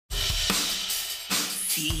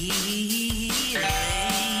feelings.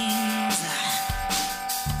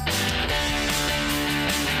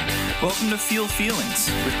 Welcome to Feel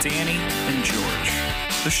Feelings with Danny and George,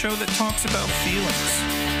 the show that talks about feelings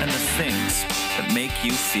and the things that make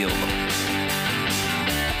you feel them.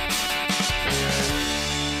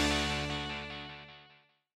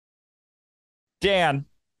 Dan.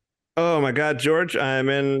 Oh my God, George, I'm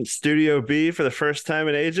in Studio B for the first time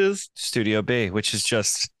in ages. Studio B, which is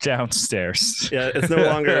just downstairs. Yeah, it's no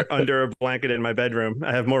longer under a blanket in my bedroom.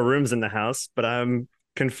 I have more rooms in the house, but I'm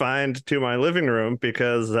confined to my living room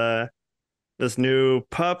because this new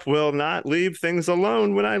pup will not leave things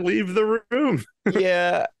alone when I leave the room.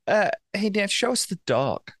 Yeah. Hey, Dan, show us the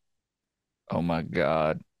dog. Oh my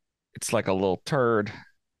God. It's like a little turd.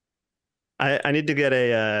 I need to get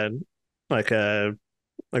a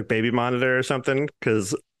baby monitor or something,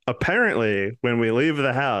 because apparently when we leave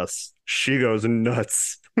the house, she goes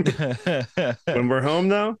nuts. When we're home,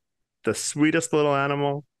 though, the sweetest little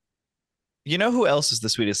animal. You know who else is the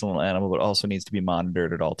sweetest little animal, but also needs to be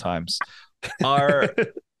monitored at all times? Our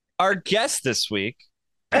guest this week,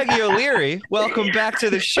 Peggy O'Leary. Welcome back to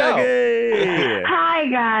the show. Peggy! Hi,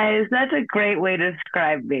 guys. That's a great way to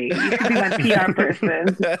describe me. You could be my PR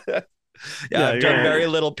person. Yeah, I've done very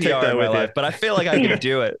little PR in my life, but I feel like I can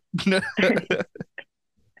do it. So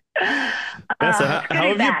how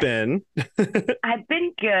have you been? I've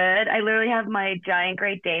been good. I literally have my giant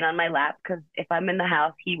Great Dane on my lap because if I'm in the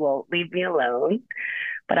house, he won't leave me alone.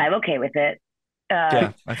 But I'm okay with it.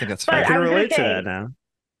 Yeah, I think that's I fair. can relate to that now.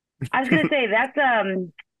 I was gonna say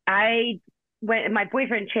my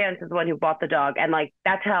boyfriend Chance is the one who bought the dog, and like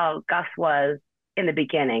that's how Gus was in the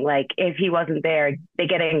beginning. Like if he wasn't there, they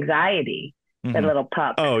get anxiety, the little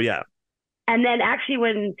pup. Oh yeah. And then actually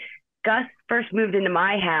when Gus first moved into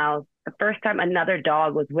my house, the first time another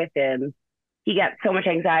dog was with him, he got so much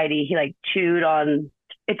anxiety. He like chewed on,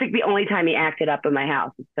 it's like the only time he acted up in my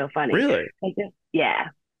house. It's so funny. Really? Yeah.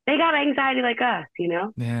 They got anxiety like us, you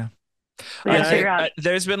know? Yeah.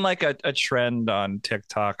 There's been like a trend on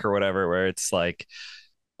TikTok or whatever where it's like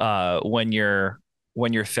when your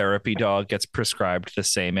therapy dog gets prescribed the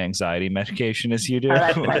same anxiety medication as you do. Oh,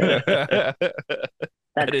 that's funny.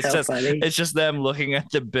 Funny. It's just them looking at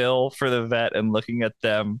the bill for the vet and looking at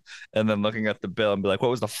them and then looking at the bill and be like,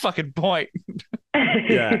 what was the fucking point?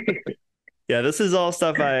 Yeah. Yeah, this is all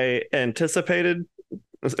stuff I anticipated.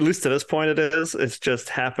 At least to this point it is. It's just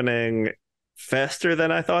happening faster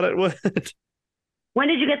than I thought it would. When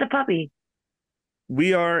did you get the puppy?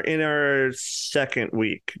 We are in our second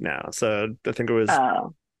week now. So I think it was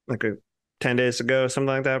like 10 days ago, something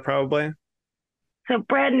like that, probably. So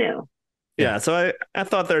brand new. Yeah, so I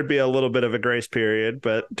thought there'd be a little bit of a grace period,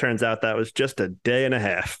 but turns out that was just a day and a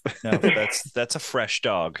half. No, that's a fresh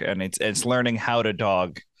dog, and it's learning how to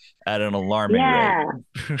dog at an alarming rate.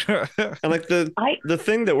 And like the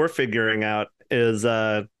thing that we're figuring out is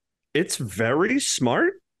it's very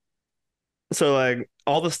smart. So like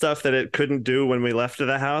all the stuff that it couldn't do when we left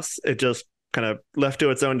the house, it just kind of left to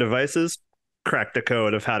its own devices, cracked the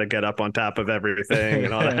code of how to get up on top of everything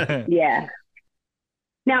and all that. Yeah.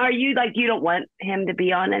 Now, are you like, you don't want him to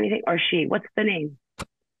be on anything, or she? What's the name?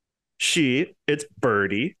 It's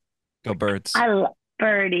Birdie. Go Birds.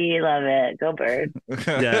 Birdie, love it. Go Bird.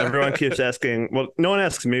 Yeah, everyone keeps asking. Well, no one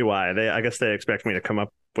asks me why. I guess they expect me to come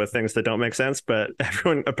up with things that don't make sense, but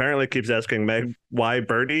everyone apparently keeps asking Meg why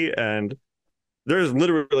Birdie, and there's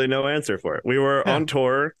literally no answer for it. We were on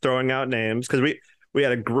tour throwing out names because we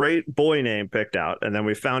had a great boy name picked out, and then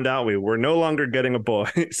we found out we were no longer getting a boy.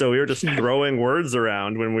 So we were just throwing words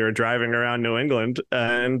around when we were driving around New England,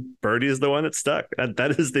 and Birdie is the one that stuck.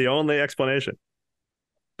 That is the only explanation.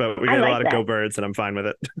 But we get a lot of Go Birds, and I'm fine with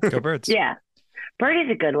it. Go Birds. Yeah. Birdie's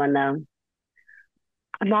a good one, though.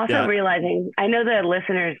 I'm also realizing, I know the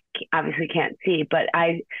listeners obviously can't see, but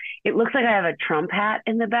it looks like I have a Trump hat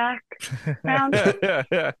in the background.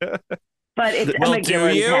 But it's a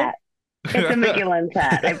McGillen's hat. It's a McGillen's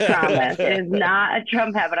hat, I promise. It is not a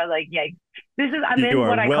Trump hat, but I was like, yikes. You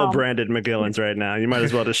are well-branded McGillen's right now. You might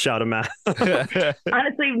as well just shout them out.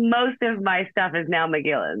 Honestly, most of my stuff is now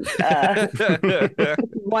McGillen's.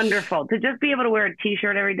 Wonderful. To just be able to wear a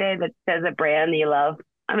T-shirt every day that says a brand you love,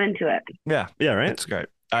 I'm into it. Yeah. Yeah, right? That's great.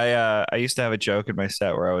 I used to have a joke in my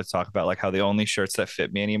set where I would talk about like how the only shirts that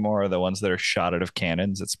fit me anymore are the ones that are shot out of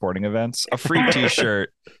cannons at sporting events. A free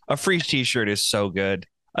T-shirt is so good.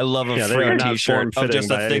 I love a free T-shirt of just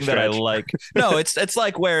a thing that I like. No, it's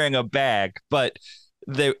like wearing a bag, but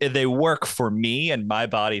they work for me and my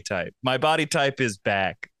body type. My body type is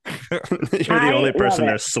bag. You're the only person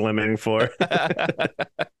they're slimming for.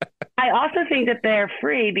 I also think that they're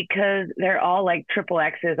free because they're all like triple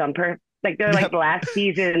X's on Like they're like last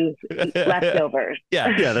season's leftovers.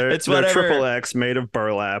 Yeah, they're whatever. triple X made of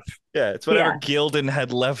burlap. Yeah, it's whatever Gildan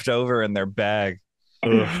had left over in their bag.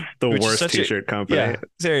 Ugh, the Which is worst such t-shirt company. Yeah,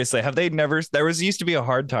 seriously, have they never? Used to be a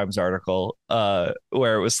Hard Times article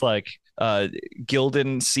where it was like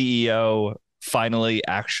Gildan CEO finally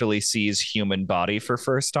actually sees human body for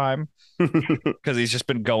first time because he's just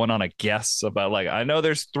been going on a guess about like, I know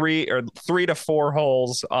there's 3 to 4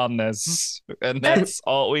 holes on this, and that's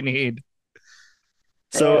all we need.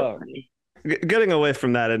 So getting away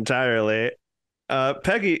from that entirely,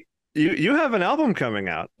 Peggy, you have an album coming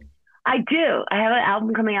out. I do. I have an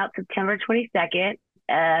album coming out September 22nd.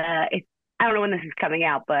 I don't know when this is coming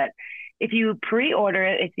out, but if you pre-order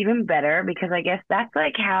it, it's even better because I guess that's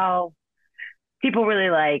like how people really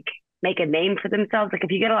like make a name for themselves. Like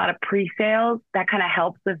if you get a lot of pre-sales, that kind of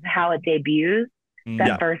helps with how it debuts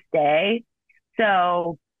that first day.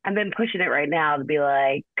 So I've been pushing it right now to be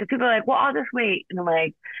like, because people are like, well, I'll just wait. And I'm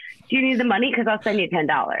like, do you need the money? Because I'll send you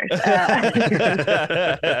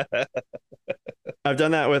 $10. I've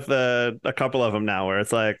done that with a couple of them now where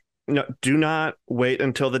it's like, no, do not wait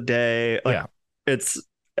until the day. Like it's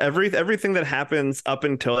everything that happens up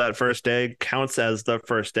until that first day counts as the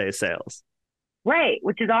first day sales. Right,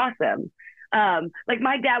 which is awesome. Like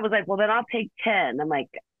my dad was like, well, then I'll take 10. I'm like,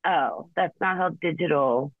 oh, that's not how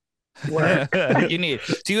digital works.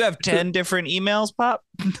 Do you have 10 different emails, Pop?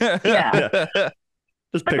 Yeah.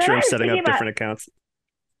 Just picture him setting up different accounts.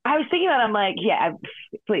 I was thinking about it, I'm like,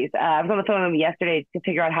 please. I was on the phone with him yesterday to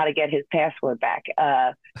figure out how to get his password back.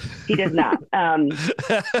 He does not. But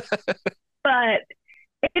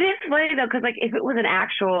it is funny though, because like if it was an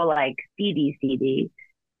actual like CD,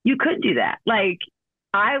 you could do that. Like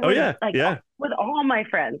I was with all my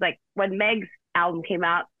friends, like when Meg's album came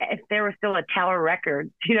out, if there was still a Tower Records,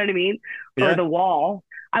 you know what I mean? Or The Wall,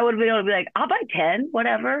 I would have been able to be like, I'll buy 10,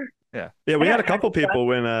 whatever. Yeah, we had a couple people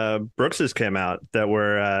when Brooks's came out that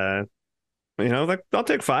were like, I'll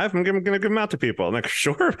take 5. I'm gonna give them out to people. I'm like,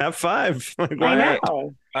 sure, have 5. Like, why not?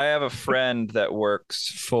 I have a friend that works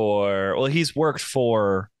for, he's worked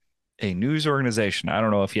for a news organization. I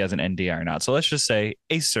don't know if he has an NDA or not. So let's just say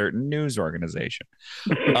a certain news organization.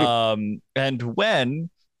 And when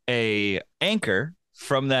a anchor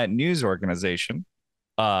from that news organization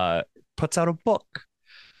puts out a book,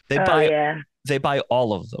 they buy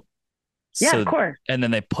all of them. Yeah, of course. And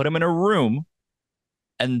then they put them in a room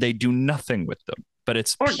and they do nothing with them. But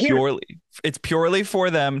it's purely for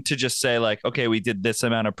them to just say like, okay, we did this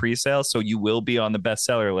amount of pre-sale, so you will be on the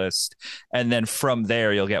bestseller list, and then from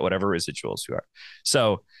there you'll get whatever residuals you are.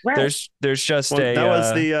 So there's just that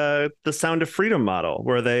was the Sound of Freedom model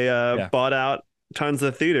where they bought out tons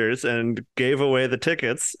of theaters and gave away the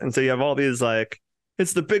tickets, and so you have all these like,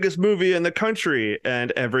 it's the biggest movie in the country,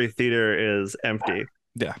 and every theater is empty.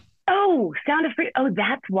 Yeah. Oh, Sound of Freedom. Oh,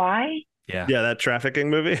 that's why. Yeah, that trafficking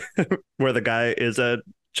movie where the guy is a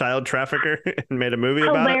child trafficker and made a movie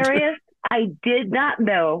about it. Hilarious. I did not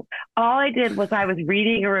know. All I did was I was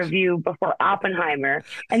reading a review before Oppenheimer,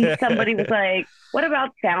 and somebody was like, what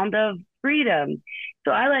about Sound of Freedom?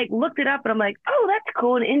 So I like looked it up and I'm like, oh, that's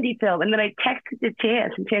cool, an indie film. And then I texted to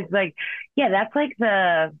Chance, and Chance was like, yeah, that's like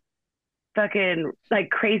the fucking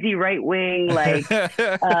like crazy right wing, like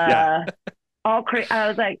all crazy. I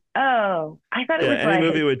was like, oh, I thought it was any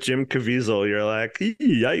movie with Jim Caviezel, you're like,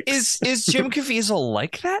 yikes. Is Jim Caviezel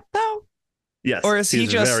like that though? Yes, or is he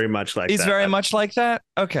just very much like that? He's very much like that.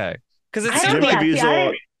 Okay, because it's Jim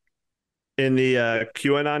Caviezel in the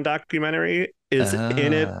QAnon documentary is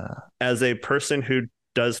in it as a person who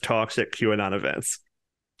does talks at QAnon events.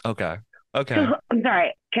 Okay. So, I'm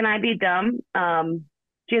sorry. Can I be dumb?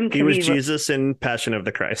 Jim Caviezel. He was Jesus in Passion of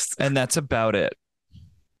the Christ, and that's about it.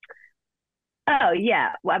 Oh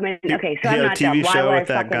yeah, well, I mean, okay, so he I'm had not a TV dumb. show Why with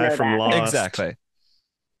that guy from Lost. Exactly.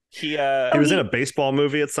 He was in a baseball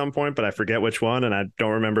movie at some point, but I forget which one, and I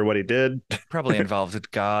don't remember what he did. Probably involved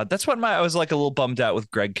with God. That's what I was like a little bummed out with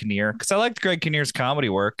Greg Kinnear, because I liked Greg Kinnear's comedy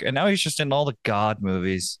work, and now he's just in all the God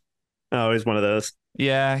movies. Oh, he's one of those.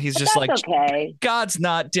 Yeah, he's just like, okay. God's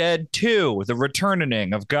Not Dead 2, The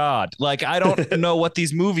Returning of God. Like, I don't know what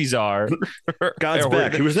these movies are. God's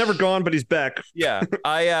back. He was never gone, but he's back. Yeah,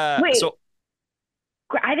 Wait. So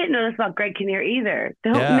I didn't know this about Greg Kinnear either.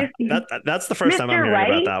 That's the first time I'm hearing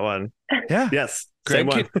about that one. Yeah. Yes.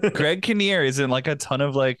 Greg Kinnear is in like a ton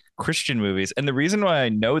of like Christian movies. And the reason why I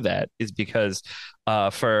know that is because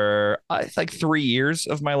for like 3 years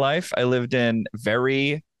of my life, I lived in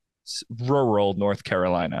very rural North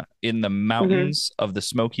Carolina in the mountains of the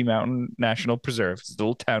Smoky Mountain National Preserve. It's a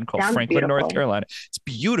little town called Franklin, North Carolina. It's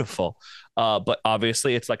beautiful. But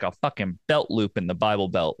obviously it's like a fucking belt loop in the Bible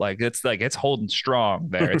Belt. It's holding strong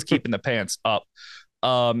there. It's keeping the pants up.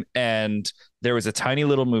 And there was a tiny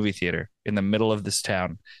little movie theater in the middle of this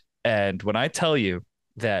town. And when I tell you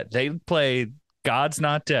that they played God's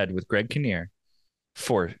Not Dead with Greg Kinnear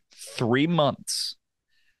for 3 months,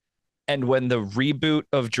 and when the reboot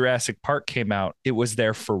of Jurassic Park came out, it was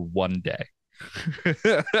there for 1 day.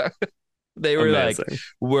 They were Amazing. like,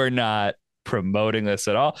 we're not promoting this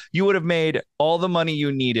at all. You would have made all the money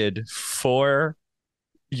you needed for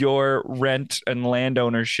your rent and land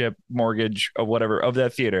ownership mortgage or whatever of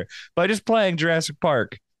that theater by just playing Jurassic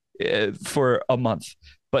Park for a month.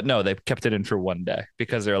 But no, they kept it in for 1 day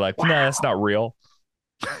because they're like, nah, that's not real.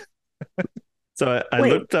 So I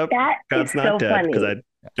looked up God's Not Dead because I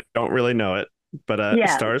don't really know it, but it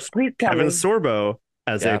stars Kevin Sorbo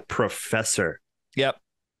as a professor. Yep.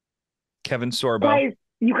 Kevin Sorbo. Guys,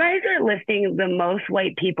 you guys are listing the most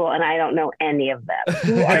white people, and I don't know any of them.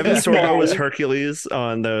 Kevin Sorbo was Hercules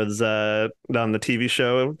on those on the TV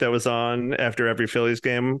show that was on after every Phillies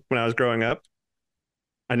game when I was growing up.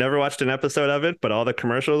 I never watched an episode of it, but all the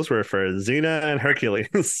commercials were for Xena and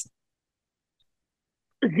Hercules.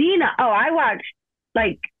 Xena. Oh, I watched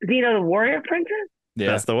like Xena the Warrior Princess. Yeah.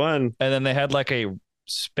 That's the one. And then they had like a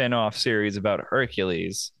spin-off series about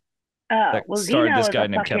Hercules. Oh, well, Xena this was guy a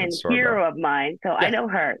named Kevin fucking Sorbo. hero of mine, so I know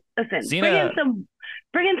her. Listen,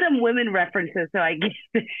 bring in some women references so I get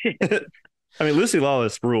this shit. I mean, Lucy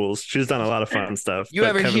Lawless rules. She's done a lot of fun stuff. You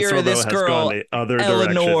ever Kevin hear Sorbo of this has girl, gone the other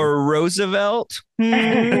Eleanor Roosevelt?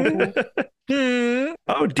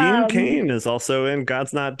 Oh, Dean Cain is also in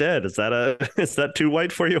God's Not Dead. Is that too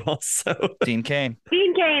white for you also? Dean Cain.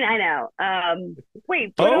 Dean Cain, I know.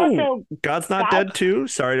 Wait, but also God's Not Dead too.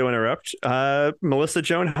 Sorry to interrupt. Melissa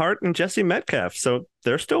Joan Hart and Jesse Metcalf. So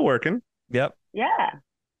they're still working. Yep. Yeah.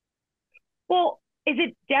 Well, is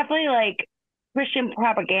it definitely like Christian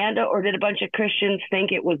propaganda, or did a bunch of Christians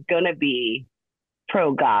think it was gonna be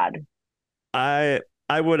pro God? I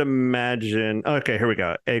would imagine. Okay, here we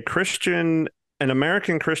go. An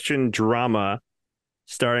American Christian drama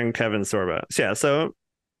starring Kevin Sorbo. Yeah, so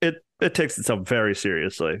it takes itself very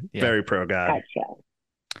seriously, very pro God.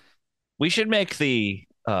 Gotcha. We should make the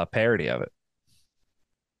parody of it.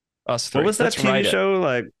 Us three. What was that TV show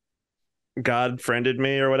like? God Friended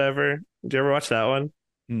Me or whatever. Did you ever watch that one?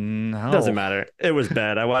 No, doesn't matter. It was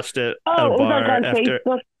bad. I watched it at a it was bar like on after.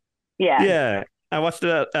 Facebook? Yeah. Yeah, I watched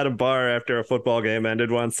it at a bar after a football game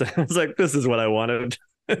ended once. I was like, "This is what I wanted."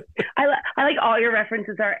 I like all your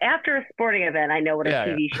references are after a sporting event. I know what a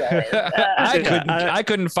TV show is. I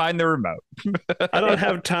couldn't find the remote. I don't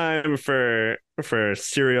have time for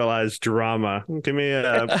serialized drama. Give me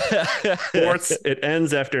a sports. It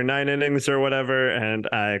ends after 9 innings or whatever, and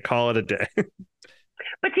I call it a day.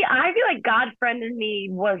 But see, I feel like God Friended Me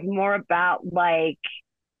was more about like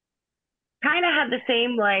kind of had the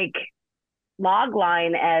same like log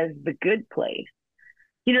line as The Good Place.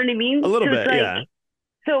 You know what I mean? A little bit, like, yeah.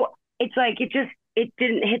 So it's like it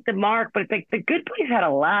didn't hit the mark, but it's like The Good Place had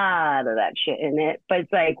a lot of that shit in it. But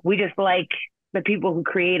it's like we just like the people who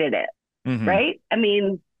created it, right? I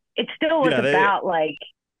mean, it still was about like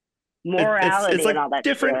morality it's like and all that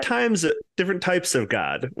different shit. different types of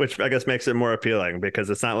God, which I guess makes it more appealing because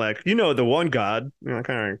it's not like the one God. You're like,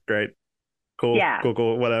 all right, great, cool,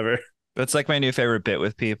 cool, whatever. That's like my new favorite bit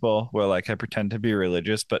with people where like I pretend to be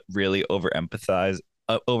religious but really overemphasize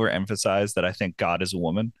that I think God is a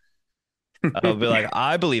woman. I'll be like,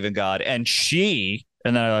 I believe in God and she,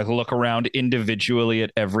 and then I like look around individually at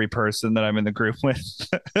every person that I'm in the group with.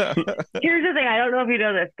 Here's the thing, I don't know if you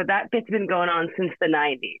know this, but that bit's been going on since the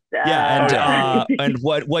 90s. And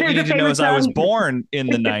what you need to know is I was born in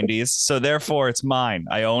the 90s, so therefore it's mine.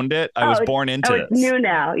 I owned it. I was born into it. It's new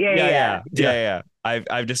now. Yeah.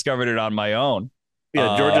 I've discovered it on my own.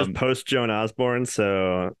 Yeah, Georgia's post Joan Osborne,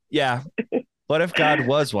 so yeah. What if God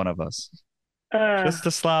was one of us? Just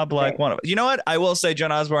a slob like one of us. You know what? I will say Joan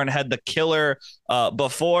Osborne had the killer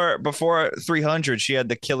before 300. She had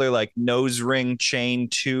the killer like nose ring chain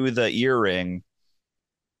to the earring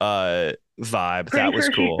vibe. That was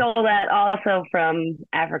cool. She stole that also from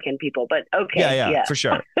African people, but okay. Yeah, for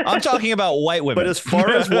sure. I'm talking about white women. But as far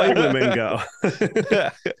as white women go,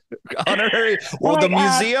 honorary. Well, the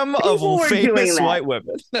Museum of Famous White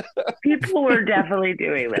Women. People were definitely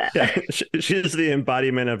doing that. Yeah, she's the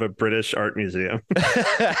embodiment of a British art museum.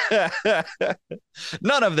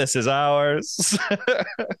 None of this is ours.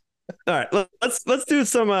 All right, let's do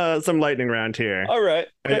some lightning round here. All right,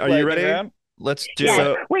 are you ready? Round? Let's do. Yeah.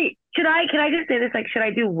 So, wait, can I just say this? Like, should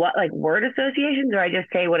I do what, like word associations, or I just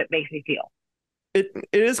say what it makes me feel? It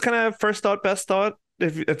is kind of first thought, best thought.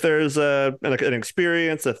 if there's an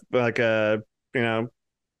experience, like a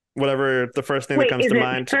whatever the first thing that Wait, comes is to it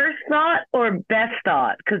mind. first thought or best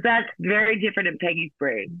thought? Because that's very different in Peggy's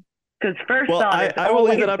brain. Because first Well, thought is I will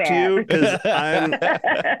leave always it up to bad. you because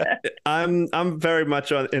I'm very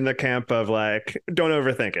much in the camp of like, don't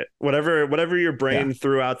overthink it. Whatever your brain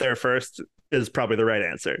threw out there first is probably the right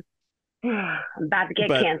answer. I'm about to get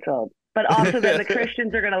But canceled. But also, then the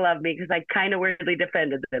Christians are going to love me because I kind of weirdly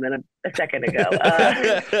defended them a second ago.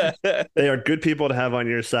 they are good people to have on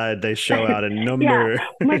your side. They show out in Yeah. numbers.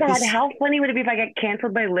 Oh my God, how funny would it be if I get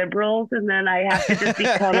canceled by liberals and then I have to just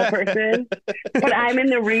become a person? But I'm in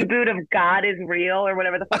the reboot of God is Real or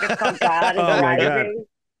whatever the fuck it's called. God is Oh my God. Rising.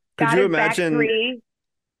 Could God you is Back imagine 3.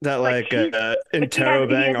 that But like he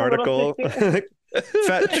interrobang has a little article? sister.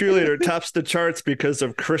 Fat cheerleader tops the charts because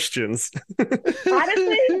of Christians.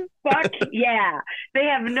 Honestly, fuck yeah. They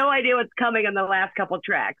have no idea what's coming in the last couple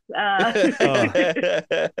tracks. Oh,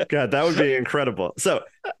 God, that would be incredible. So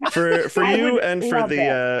for I you would and for love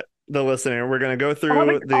that. the listener, we're gonna go All,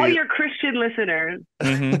 through all your Christian listeners.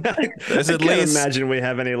 Mhm. I There's at can't least imagine we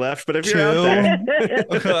have any left, but if you're out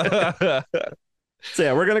there. two. So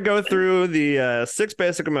yeah, we're gonna go through the 6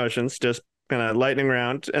 basic emotions, just kind of lightning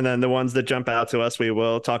round, and then the ones that jump out to us, we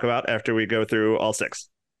will talk about after we go through all 6.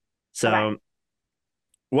 So, Okay.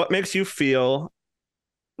 what makes you feel?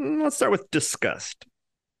 Let's start with disgust.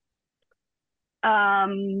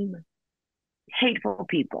 Hateful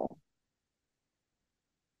people.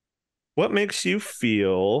 What makes you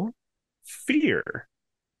feel fear?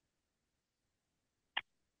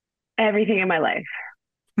 Everything in my life.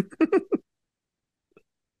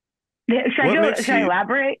 Should I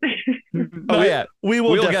elaborate? Not yet. We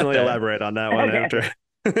will We'll get definitely there. elaborate on that one Okay.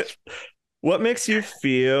 after. What makes you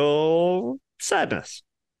feel sadness?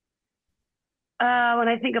 When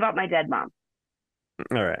I think about my dead mom.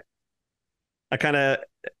 All right. I kind of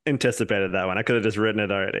anticipated that one. I could have just written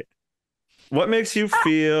it already. What makes you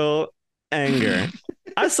feel anger?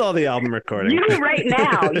 I saw the album recording. You right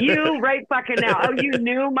now. You right fucking now. Oh, you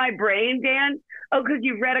knew my brain, Dan? Oh, because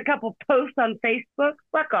you read a couple posts on Facebook?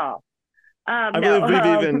 Fuck off. I believe we've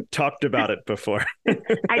even talked about it before.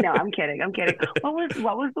 I know. I'm kidding. What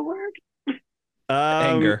was the word?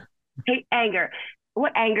 Anger. Hate anger.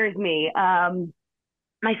 What angers me?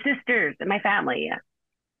 My sisters and my family. Yeah.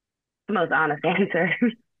 The most honest answer.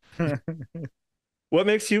 What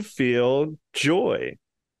makes you feel joy?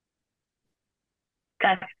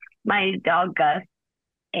 Gus, my dog Gus,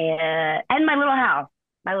 and my little house,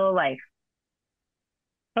 my little life.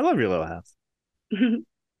 I love your little house.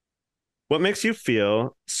 What makes you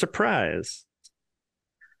feel surprise?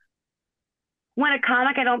 When a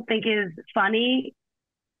comic I don't think is funny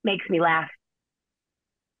makes me laugh.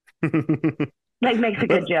 Like makes a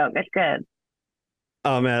good joke. That's good.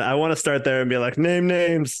 Oh man, I want to start there and be like, name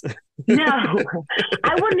names. No,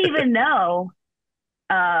 I wouldn't even know.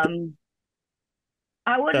 I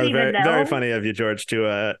That wouldn't was even know. very funny of you, George,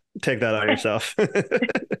 to take that on yourself.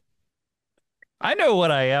 I know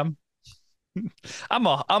what I am. I'm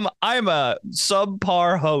a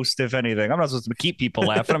subpar host, if anything. I'm not supposed to keep people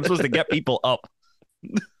laughing. I'm supposed to get people up.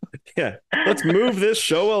 Yeah, let's move this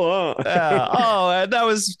show along. And that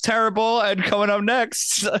was terrible. And coming up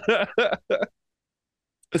next.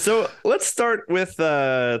 So let's start with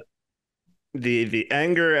the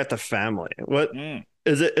anger at the family. What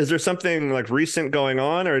is it? Is there something like recent going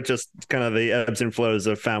on, or just kind of the ebbs and flows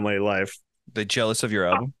of family life? They jealous of your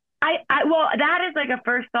album? Well, that is like a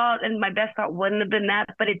first thought, and my best thought wouldn't have been that.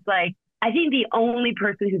 But it's like I think the only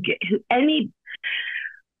person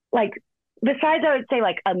besides I would say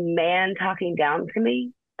like a man talking down to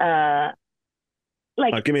me,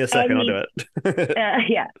 give me a second, I'll do it.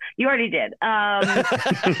 Yeah, you already did.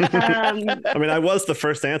 I mean, I was the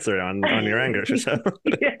first answer on your anger, so.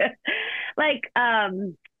 like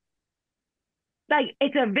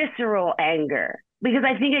it's a visceral anger because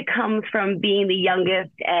I think it comes from being the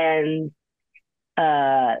youngest, and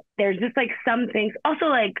there's just like some things. Also,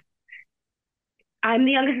 like I'm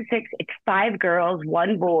the youngest of 6. It's 5 girls,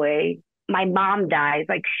 1 boy. My mom dies.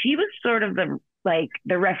 Like she was sort of the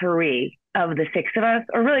referee of the 6 of us,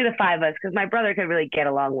 or really the 5 of us, because my brother could really get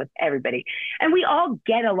along with everybody. And we all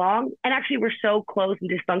get along. And actually we're so close and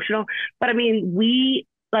dysfunctional. But I mean,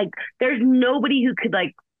 there's nobody who could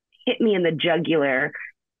like hit me in the jugular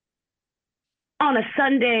on a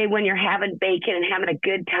Sunday when you're having bacon and having a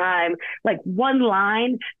good time, like one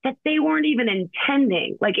line that they weren't even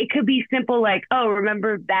intending. Like it could be simple, like, oh,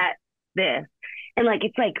 remember this. And like,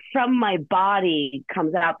 it's like from my body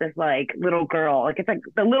comes out this like little girl. Like it's like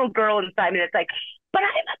the little girl inside me that's like, but I'm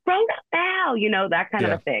a grown up now, that kind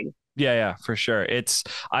of a thing. Yeah, for sure.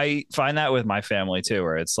 I find that with my family too,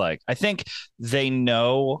 where it's like, I think they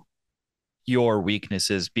know your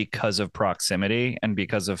weaknesses because of proximity and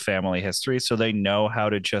because of family history. So they know how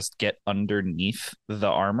to just get underneath the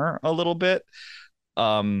armor a little bit.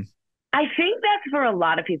 I think that's for a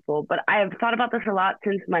lot of people, but I've thought about this a lot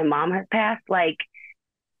since my mom has passed. Like,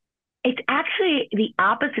 it's actually the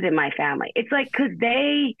opposite in my family. It's like, because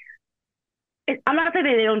I'm not saying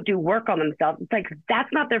they don't do work on themselves. It's like, that's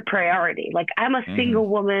not their priority. Like, I'm a single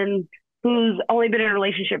woman who's only been in a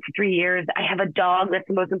relationship for 3 years. I have a dog. That's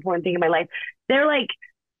the most important thing in my life. They're like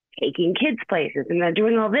taking kids places and they're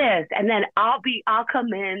doing all this. And then I'll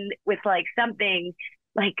come in with like something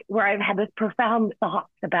like where I've had this profound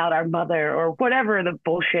thoughts about our mother or whatever the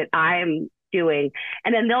bullshit I'm doing.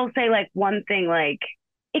 And then they'll say like one thing, like,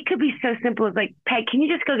 it could be so simple as like, Peg, can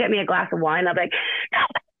you just go get me a glass of wine? I'll be like, no.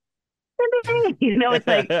 You know, it's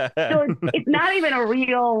like, so it's not even a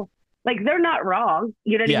real, like, they're not wrong.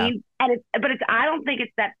 You know what I mean? And I don't think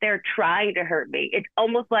it's that they're trying to hurt me. It's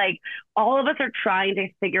almost like all of us are trying to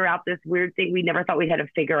figure out this weird thing we never thought we'd had to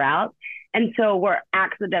figure out. And so we're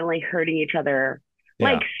accidentally hurting each other.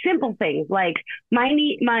 Yeah. Like simple things, like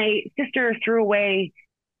my sister threw away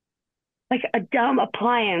like a dumb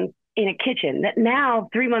appliance in a kitchen that now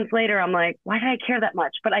 3 months later, I'm like, why did I care that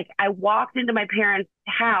much? But like, I walked into my parents'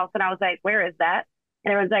 house and I was like, where is that?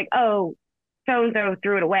 And everyone's like, oh, so-and-so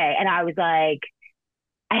threw it away. And I was like,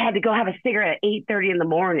 I had to go have a cigarette at 8:30 in the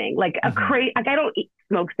morning. Like like I don't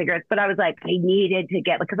smoke cigarettes, but I was like, I needed to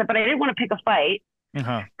get, but I didn't want to pick a fight.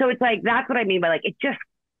 So it's like, that's what I mean by like, it just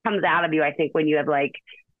comes out of you, I think, when you have like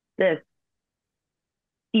this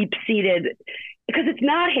deep-seated, because it's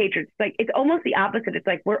not hatred. It's like, it's almost the opposite. It's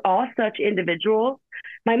like, we're all such individuals.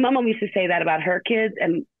 My mom used to say that about her kids,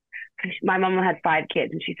 and my mom had 5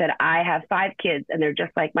 kids, and she said, I have 5 kids and they're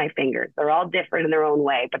just like my fingers. They're all different in their own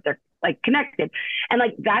way, but they're like connected. And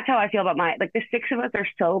like, that's how I feel about like the 6 of us are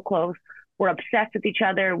so close. We're obsessed with each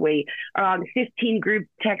other. We are on 15 group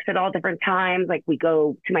texts at all different times. Like, we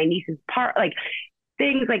go to my niece's like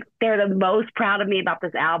things, like they're the most proud of me about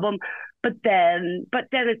this album. But then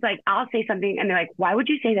it's like, I'll say something and they're like, why would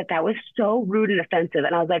you say that? That was so rude and offensive.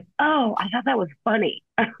 And I was like, oh, I thought that was funny.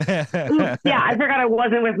 Yeah, I forgot I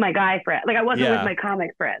wasn't with my guy friend. Like, I wasn't with my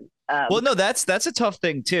comic friend. Well, no, that's a tough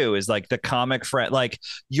thing too, is like the comic friend, like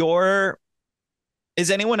is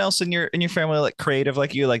anyone else in your family like creative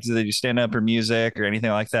like you? Like, do they do stand up or music or anything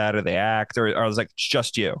like that? Or they act, or is like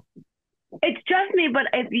just you? It's just me,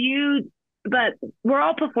 but we're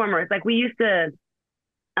all performers. Like, we used to,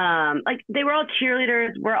 like, they were all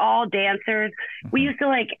cheerleaders. We're all dancers. We used to,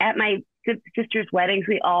 like, at my sister's weddings,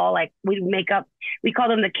 we'd make up, we call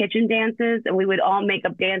them the kitchen dances, and we would all make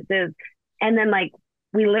up dances. And then, like,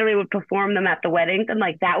 we literally would perform them at the weddings. And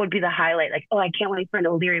like, that would be the highlight. Like, oh, I can't wait for an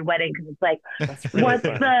O'Leary wedding. Cause it's like, really what's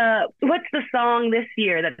the song this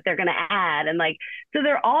year that they're going to add? And like, so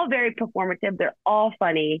they're all very performative. They're all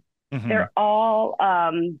funny. They're all,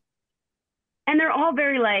 and they're all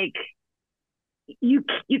very like, you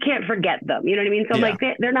can't forget them. You know what I mean? So like,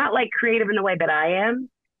 they're not like creative in the way that I am.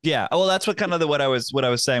 Yeah. Well, that's what kind of what I was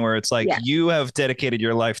saying, where it's like, you have dedicated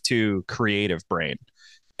your life to creative brain,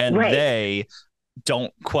 and they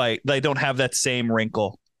don't have that same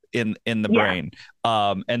wrinkle in the brain.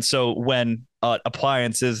 And so when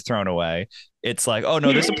appliance is thrown away, it's like, oh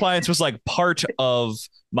no, this appliance was like part of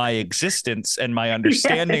my existence and my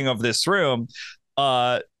understanding of this room.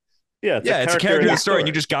 It's a character in the story, and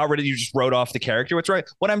you just wrote off the character. What's right?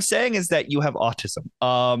 What I'm saying is that you have autism.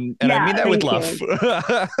 And I mean that with love.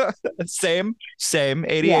 same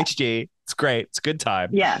ADHD. It's great. It's a good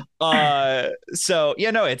time. Yeah. So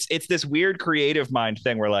no, it's this weird creative mind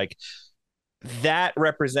thing where like that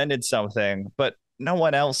represented something, but no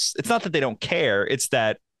one else. It's not that they don't care. It's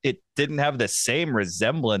that it didn't have the same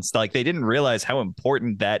resemblance. Like, they didn't realize how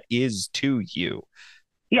important that is to you.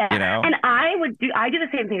 Yeah. You know? And I do the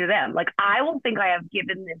same thing to them. Like, I will think I have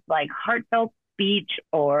given this like heartfelt speech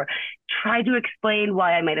or try to explain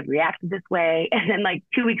why I might have reacted this way. And then like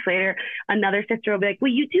 2 weeks later, another sister will be like,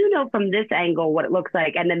 well, you do know from this angle what it looks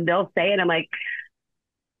like. And then they'll say it. I'm like,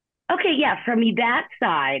 okay, yeah, from that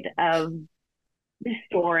side of the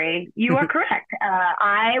story, you are correct.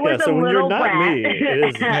 I was a little brat.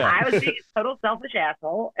 I was being a total selfish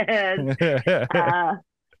asshole. And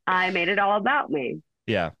I made it all about me.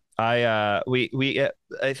 Yeah. I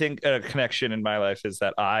think a connection in my life is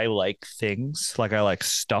that I like things, like I like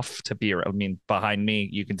stuff to be around. I mean, behind me,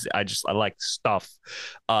 you can see, I like stuff.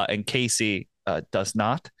 And Casey does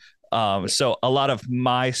not. So a lot of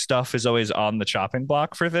my stuff is always on the chopping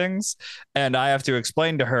block for things. And I have to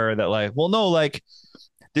explain to her that like, well, no, like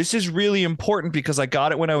this is really important because I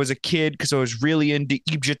got it when I was a kid because I was really into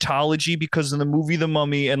Egyptology because of the movie The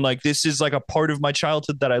Mummy, and like this is like a part of my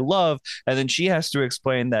childhood that I love. And then she has to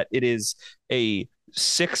explain that it is a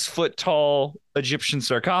 6 foot tall Egyptian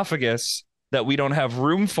sarcophagus that we don't have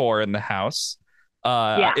room for in the house.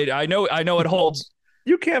 Yeah. I know it holds.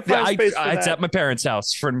 You can't find space for it's that. at my parents'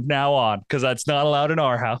 house from now on because that's not allowed in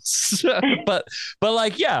our house. but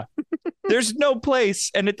like, yeah, there's no place,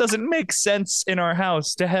 and it doesn't make sense in our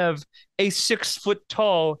house to have a 6 foot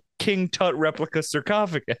tall King Tut replica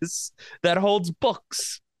sarcophagus that holds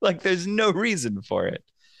books. Like, there's no reason for it.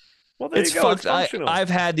 Well, there It's you go. fucked. It's functional. I've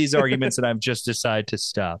had these arguments, and I've just decided to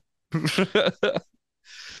stop.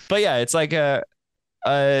 But yeah, it's like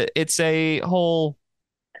it's a whole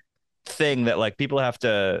thing that like people have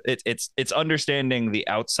to it's understanding the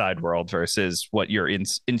outside world versus what your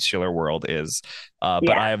insular world is, but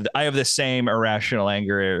I have the same irrational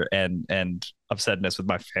anger and upsetness with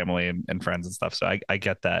my family and friends and stuff, so I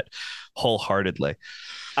get that wholeheartedly.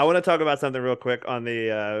 I want to talk about something real quick on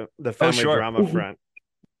the family drama front.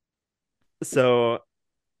 So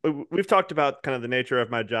we've talked about kind of the nature of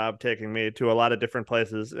my job taking me to a lot of different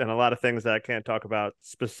places and a lot of things that I can't talk about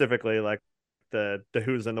specifically, like the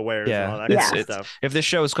who's and the where's and all that kind of stuff. If this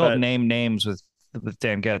show is called Name Names with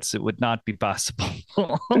Dan Getz, it would not be possible.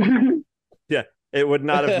 Yeah, it would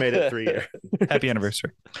not have made it 3 years. Happy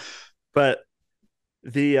anniversary. But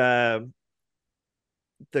the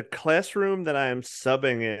classroom that I am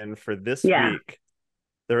subbing in for this week,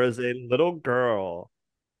 there is a little girl.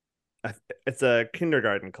 It's a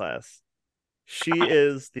kindergarten class. She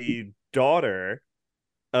is the daughter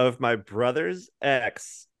of my brother's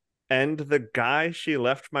ex and the guy she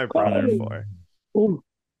left my brother for.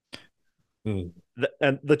 And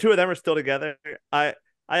the two of them are still together. I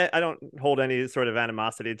don't hold any sort of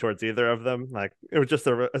animosity towards either of them. Like, it was just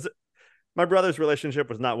my brother's relationship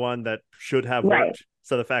was not one that should have worked.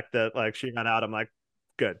 So the fact that like she got out, I'm like,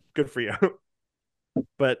 good for you.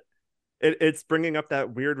 But it's bringing up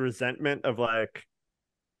that weird resentment of like,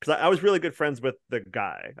 because I was really good friends with the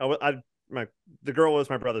guy. The girl was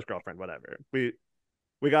my brother's girlfriend. Whatever.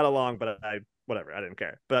 We got along, but I didn't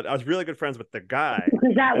care. But I was really good friends with the guy.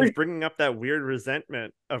 It's bringing up that weird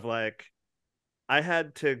resentment of like, I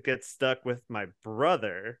had to get stuck with my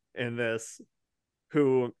brother in this,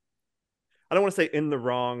 who I don't want to say in the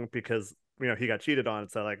wrong because, you know, he got cheated on.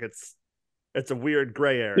 So like, it's a weird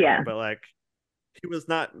gray area, but like, he was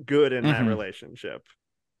not good in that relationship.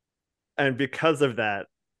 And because of that,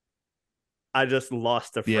 I just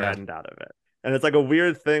lost a friend out of it. And it's like a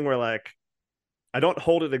weird thing where like, I don't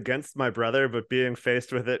hold it against my brother, but being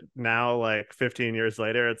faced with it now, like 15 years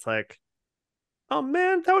later, it's like, oh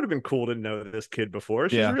man, that would have been cool to know this kid before.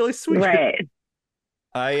 She's really sweet. Right.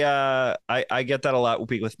 I get that a lot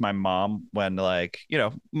with my mom when, like, you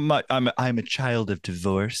know, I'm a child of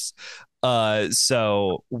divorce.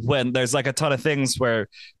 So when there's like a ton of things where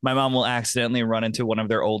my mom will accidentally run into one of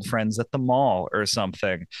their old friends at the mall or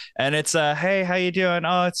something, and it's hey, how you doing?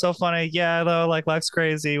 Oh, it's so funny. Yeah, though, like life's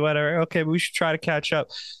crazy, whatever. Okay, we should try to catch up.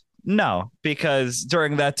 No, because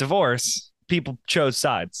during that divorce, people chose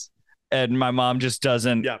sides. And my mom just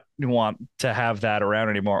doesn't want to have that around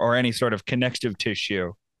anymore, or any sort of connective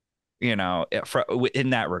tissue, you know, in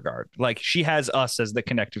that regard. Like, she has us as the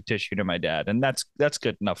connective tissue to my dad, and that's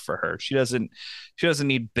good enough for her. She doesn't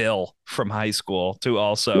need Bill from high school to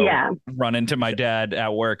also run into my dad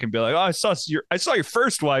at work and be like, oh, I saw your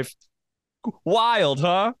first wife. Wild,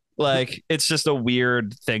 huh? Like, it's just a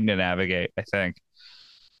weird thing to navigate. I think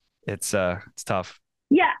it's tough.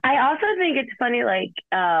 Yeah, I also think it's funny, like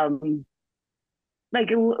going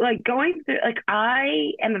through, like,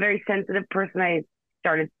 I am a very sensitive person. I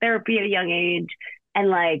started therapy at a young age, and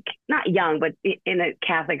like, not young, but in a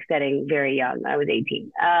Catholic setting, very young. I was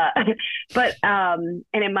 18. And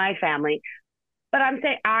in my family, but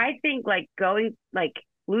I think like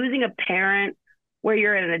losing a parent where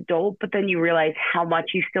you're an adult, but then you realize how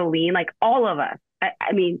much you still lean, like all of us,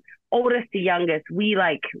 I mean, oldest to youngest, we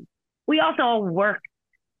also all worked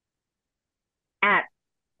at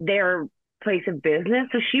their place of business.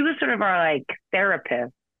 So she was sort of our like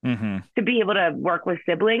therapist to be able to work with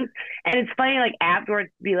siblings. And it's funny, like afterwards,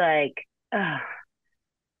 to be like, oh,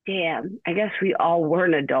 damn, I guess we all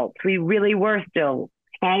weren't adults. We really were still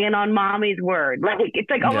hanging on mommy's word. Like, it's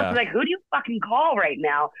like almost like, who do you fucking call right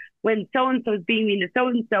now when so-and-so is being mean to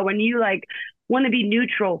so-and-so, when you like want to be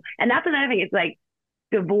neutral? And that's another thing. It's like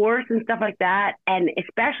divorce and stuff like that. And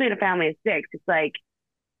especially in a family of 6, it's like,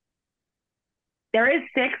 there is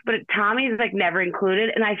 6, but Tommy is like never included.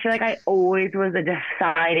 And I feel like I always was a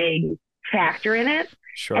deciding factor in it.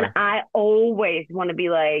 Sure. And I always want to be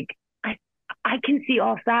like, I I can see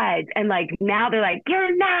all sides. And like now they're like,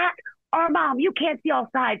 you're not our mom. You can't see all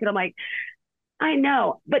sides. And I'm like, I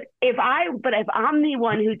know. But if I'm the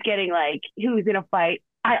one who's getting like, who's in a fight,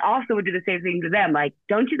 I also would do the same thing to them. Like,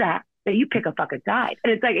 don't do that. So you pick a fucking side.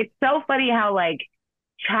 And it's like, it's so funny how like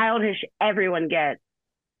childish everyone gets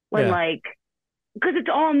when like, because it's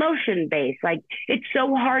all emotion based. Like, it's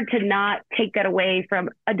so hard to not take that away from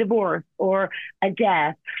a divorce or a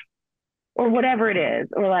death or whatever it is,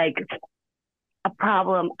 or like a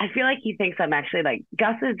problem. I feel like he thinks I'm actually like,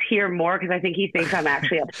 Gus is here more because I think he thinks I'm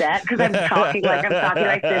actually upset because I'm talking like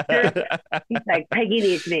sister. He's like, Peggy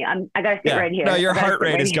needs me. I gotta sit right here. No, your heart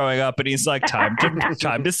rate is going up, and he's like, time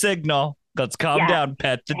to signal. Let's calm down.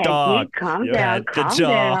 Pet the Peggy, dog. Calm down. Pet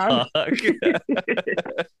the dog.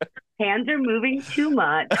 Hands are moving too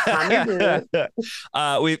much. Calm your boots.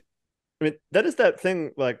 I mean, that is that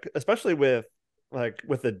thing, like, especially with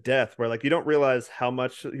the death, where like you don't realize how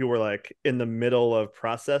much you were like in the middle of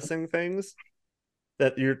processing things,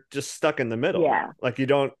 that you're just stuck in the middle. Yeah. Like you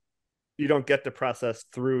don't get to process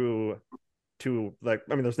through to like,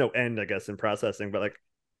 I mean, there's no end, I guess, in processing, but like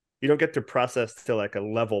you don't get to process to like a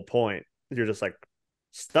level point. You're just like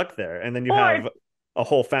stuck there. And then you have a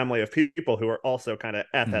whole family of people who are also kind of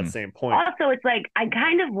at that same point. Also, it's like, I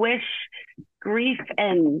kind of wish grief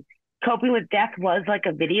and coping with death was like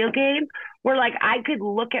a video game where like I could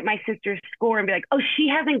look at my sister's score and be like, oh, she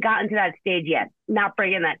hasn't gotten to that stage yet. Not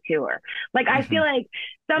bringing that to her. Like, I feel like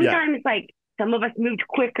sometimes like some of us moved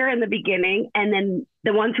quicker in the beginning, and then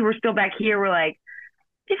the ones who were still back here were like,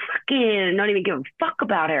 they fucking don't even give a fuck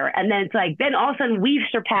about her. And then it's like, then all of a sudden we've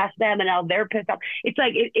surpassed them and now they're pissed off. It's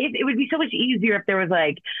like, it would be so much easier if there was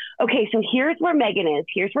like, okay, so here's where Megan is,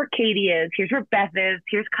 here's where Katie is, here's where Beth is,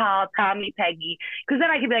 here's Kyle, Tommy, Peggy. Because then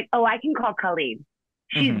I could be like, oh, I can call Colleen.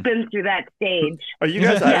 She's been through that stage. Are you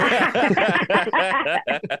guys?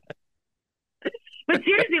 But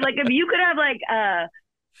seriously, like if you could have like, I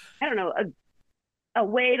don't know, a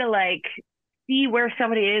way to like see where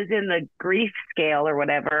somebody is in the grief scale or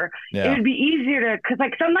whatever, it would be easier to, because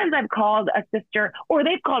like sometimes I've called a sister or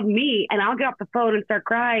they've called me and I'll get off the phone and start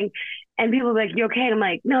crying and people are like, you okay? And I'm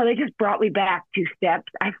like, no, they just brought me back 2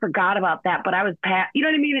 steps. I forgot about that, but I was you know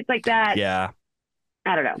what I mean? It's like that. Yeah.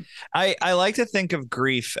 I don't know. I like to think of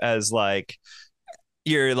grief as like,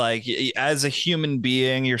 you're like, as a human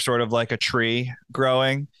being, you're sort of like a tree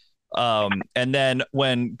growing. And then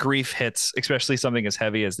when grief hits, especially something as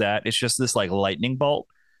heavy as that, it's just this like lightning bolt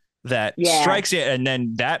that strikes it, and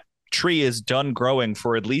then that tree is done growing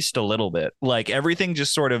for at least a little bit. Like everything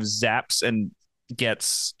just sort of zaps and gets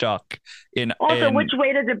stuck in. Also, which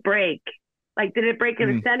way does it break? Like, did it break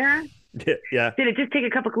in the center? Yeah. Did it just take a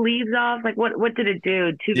couple of leaves off? Like, what did it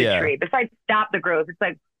do to the tree? Besides stop the growth, it's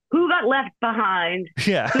like, who got left behind?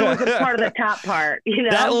 Yeah. Who was a part of the top part? You know,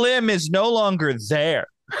 that limb is no longer there.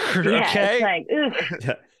 Okay. It's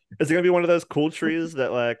like, Is it gonna be one of those cool trees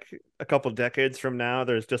that like a couple decades from now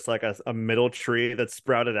there's just like a middle tree that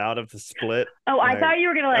sprouted out of the split? Oh, I thought you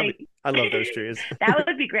were gonna like, I love those trees. That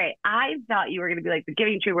would be great. I thought you were gonna be like the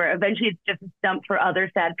giving tree where eventually it's just a stump for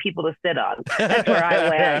other sad people to sit on. That's where I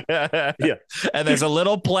went. Yeah. And there's a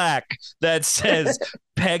little plaque that says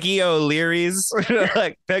Peggy O'Leary's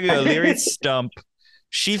like Peggy O'Leary's stump.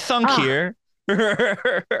 She thunk here. Love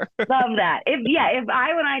that. If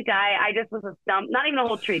when I die, I just was a stump, not even a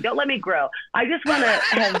whole tree. Don't let me grow. I just want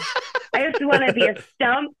to be a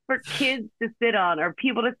stump for kids to sit on or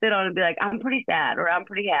people to sit on and be like, I'm pretty sad or I'm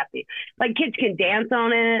pretty happy. Like kids can dance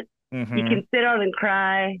on it. Mm-hmm. You can sit on and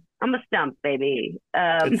cry. I'm a stump, baby.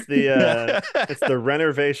 It's the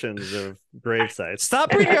renovations of grave sites.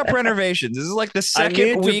 Stop bringing up renovations. This is like the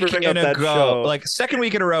second week in a row, like second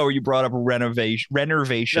week in a row where you brought up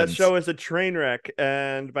renovations. That show is a train wreck,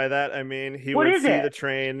 and by that I mean he would see the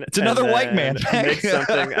train. It's another white man. Make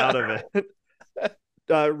something out of it.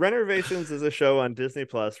 Renovations is a show on Disney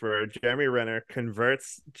Plus where Jeremy Renner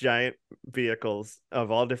converts giant vehicles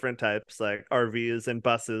of all different types, like RVs and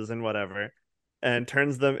buses and whatever, and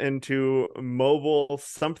turns them into mobile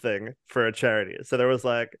something for a charity. So there was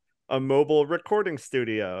like a mobile recording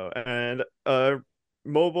studio and a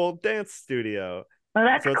mobile dance studio. Oh,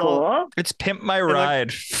 that's cool. It's Pimp My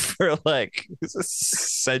Ride for like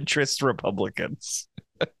centrist Republicans.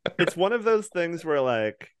 It's one of those things where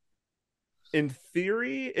like, in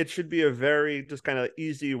theory, it should be a very just kind of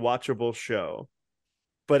easy, watchable show.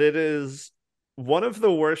 But it is one of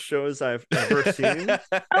the worst shows I've ever seen.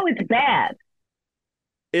 Oh, it's bad.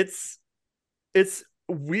 It's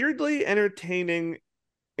weirdly entertaining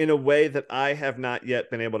in a way that I have not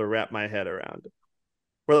yet been able to wrap my head around.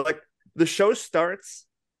 Where like the show starts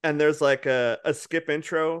and there's like a skip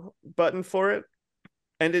intro button for it.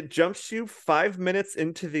 and it jumps you 5 minutes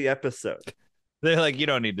into the episode. They're like, you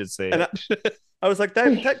don't need to say And it. I was like,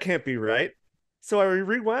 that can't be right. So I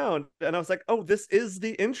rewound and I was like, oh, this is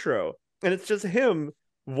the intro. And it's just him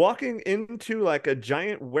walking into like a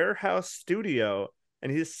giant warehouse studio,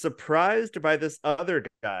 and he's surprised by this other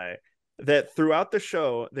guy that throughout the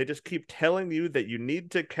show they just keep telling you that you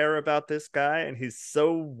need to care about this guy, and he's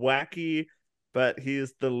so wacky, but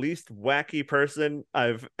he's the least wacky person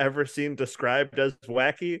I've ever seen described as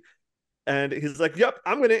wacky. And he's like, yep,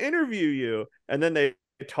 I'm going to interview you. And then they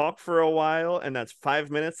talk for a while, and that's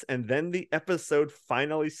 5 minutes, and then the episode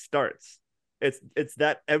finally starts. It's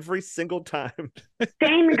that every single time.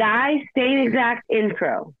 Same guy, same exact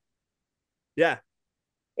intro. Yeah.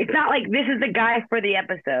 It's not like this is the guy for the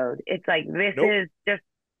episode. It's like this is just.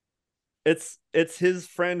 It's his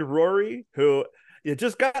friend Rory, who you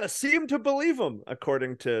just gotta see him to believe him,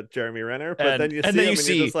 according to Jeremy Renner. But then you see him, and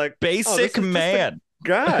you're just like, basic man.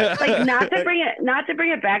 God. Like, not to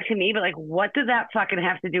bring it back to me, but like, what does that fucking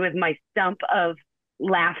have to do with my stump of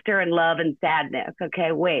laughter and love and sadness?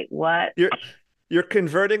 Okay, wait, what? You're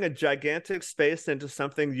converting a gigantic space into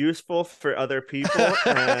something useful for other people,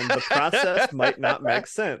 and the process might not make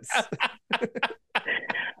sense.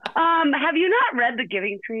 Have you not read The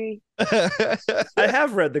Giving Tree? I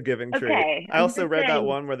have read The Giving Tree. Okay, I also read that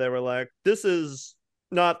one where they were like, this is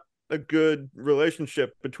not a good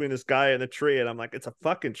relationship between this guy and the tree, and I'm like, it's a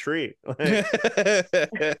fucking tree.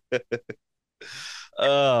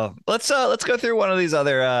 Let's go through one of these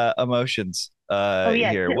other emotions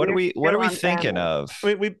here. What are we thinking of?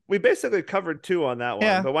 I mean, we basically covered two on that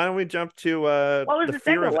one, but why don't we jump to the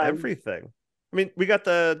fear of everything? I mean, we got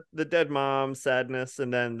the dead mom sadness,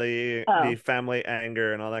 and then the family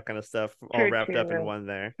anger and all that kind of stuff all wrapped up in one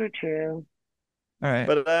there. True. All right.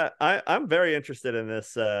 But I'm very interested in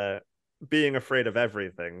this being afraid of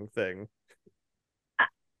everything thing.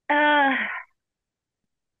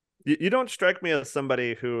 You don't strike me as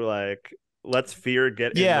somebody who like lets fear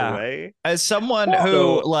get in the way. As someone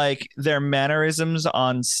who like their mannerisms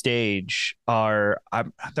on stage are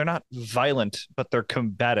they're not violent, but they're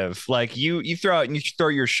combative. Like you throw out and you throw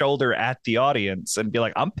your shoulder at the audience and be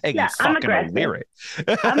like, I'm Peggy fucking O'Leary.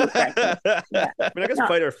 I'm aggressive. Yeah. I mean, I guess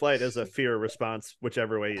fight or flight is a fear response,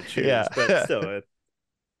 whichever way you choose. Yeah. But still,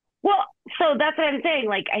 well, so that's what I'm saying.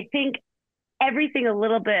 Like, I think everything a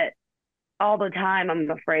little bit all the time I'm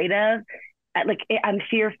afraid of. Like, I'm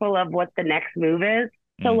fearful of what the next move is.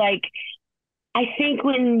 So like, I think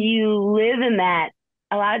when you live in that,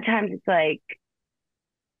 a lot of times it's like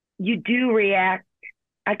you do react.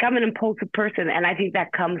 Like, I'm an impulsive person, and I think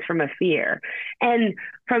that comes from a fear, and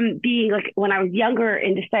from being like, when I was younger,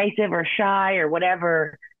 indecisive or shy or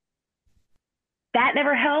whatever, that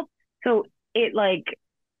never helped. So it like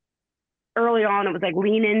early on, it was like,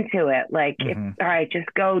 lean into it. Like, if, all right,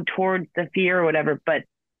 just go towards the fear or whatever. But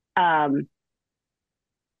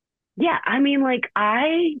yeah, I mean, like,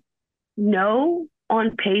 I know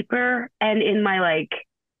on paper and in my like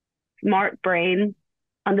smart brain,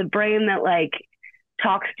 on the brain that like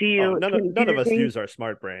talks to you. None of us use our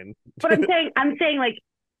smart brain. But I'm saying like,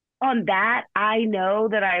 on that, I know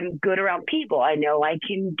that I'm good around people. I know I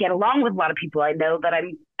can get along with a lot of people. I know that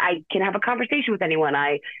I can have a conversation with anyone.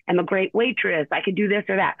 I am a great waitress. I can do this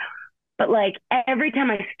or that. But like, every time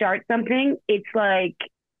I start something, it's like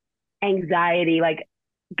anxiety. Like,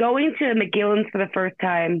 going to McGillen's for the first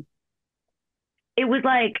time, it was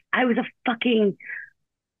like I was a fucking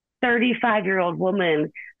 35-year-old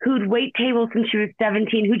woman who'd wait tables since she was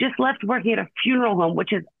 17, who just left working at a funeral home,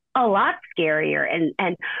 which is a lot scarier.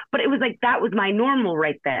 And but it was like, that was my normal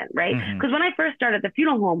right then, right? Because when I first started at the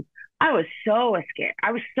funeral home, I was so scared.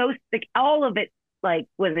 I was so sick. All of it like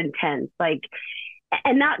was intense. Like,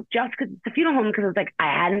 and not just because it's a funeral home, because it's like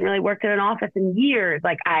I hadn't really worked in an office in years.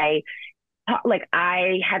 Like I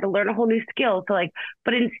had to learn a whole new skill. So like,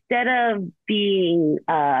 but instead of being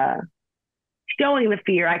showing the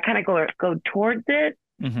fear, I kind of go towards it.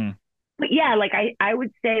 But yeah, like I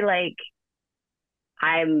would say like,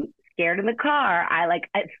 I'm scared in the car.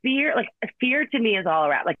 Fear to me is all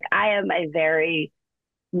around. Like, I am a very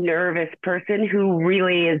nervous person who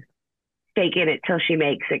really is faking it till she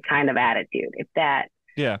makes it kind of attitude. If that.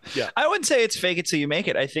 Yeah. I wouldn't say it's fake it till you make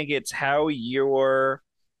it. I think it's how your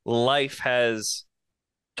life has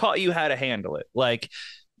taught you how to handle it. Like,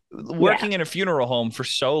 working in a funeral home for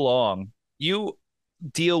so long, you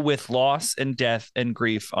deal with loss and death and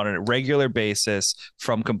grief on a regular basis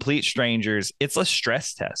from complete strangers. It's a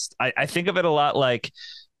stress test. I think of it a lot like,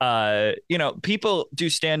 people do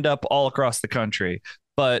stand up all across the country,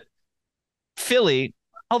 but Philly,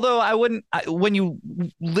 Although I wouldn't, when you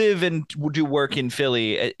live and do work in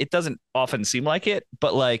Philly, it doesn't often seem like it,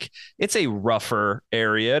 but like it's a rougher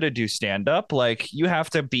area to do stand up. Like you have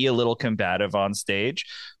to be a little combative on stage.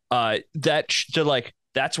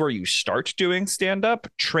 That's where you start doing stand up,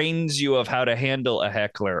 trains you of how to handle a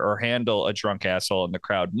heckler or handle a drunk asshole in the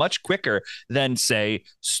crowd much quicker than, say,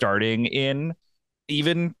 starting in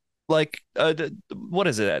even like what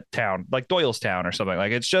is it, that town like Doylestown or something.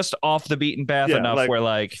 Like it's just off the beaten path Yeah, enough like where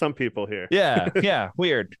like some people here. yeah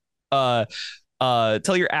weird. Tell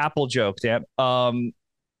your Apple joke, Dan.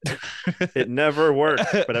 It never works,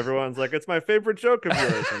 but everyone's like, it's my favorite joke of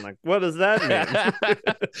yours. I'm like, what does that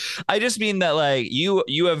mean? I just mean that like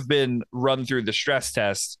you have been run through the stress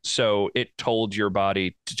test, so it told your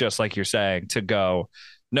body to, just like you're saying, to go,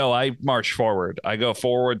 no, I march forward, I go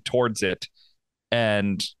forward towards it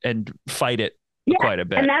and fight it quite a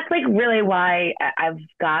bit. And that's like really why I've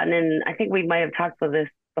gotten, and I think we might have talked about this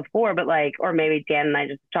before, but like, or maybe Dan and I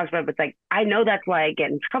just talked about it, but it's like, I know that's why I get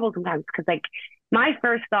in trouble sometimes, because like my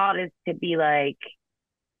first thought is to be like,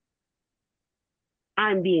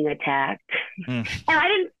 I'm being attacked. And I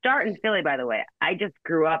didn't start in Philly, by the way. I just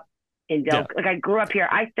grew up in Like I grew up here.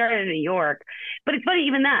 I started in New York, but it's funny,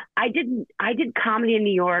 even that I did comedy in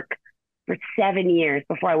New York for 7 years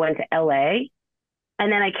before I went to LA.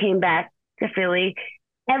 And then I came back to Philly.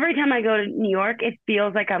 Every time I go to New York, it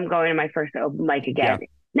feels like I'm going to my first open mic again. Yeah.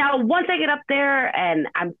 Now, once I get up there and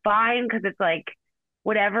I'm fine, because it's like,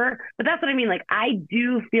 whatever. But that's what I mean. Like, I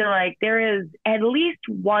do feel like there is at least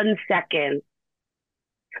 1 second.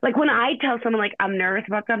 Like when I tell someone like I'm nervous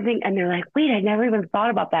about something and they're like, wait, I never even thought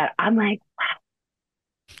about that. I'm like, wow,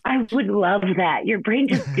 I would love that. Your brain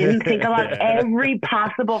just didn't think about every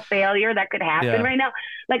possible failure that could happen right now.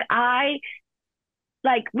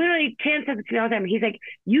 Like literally Chance says it to me all the time. He's like,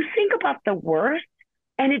 you think about the worst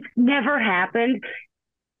and it's never happened.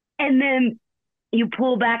 And then you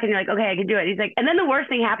pull back and you're like, okay, I can do it. He's like, and then the worst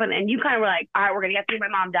thing happened, and you kind of were like, all right, we're gonna get to see my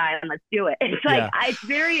mom die, and let's do it. It's like, it's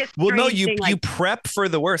very well, no, you prep for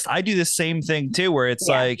the worst. I do the same thing too, where it's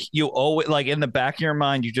like you always, like in the back of your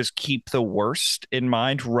mind, you just keep the worst in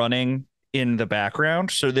mind running in the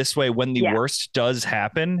background, so this way, when the worst does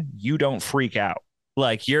happen, you don't freak out.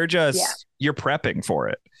 Like you're just you're prepping for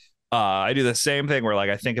it. I do the same thing where like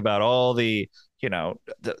I think about all the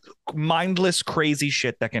the mindless, crazy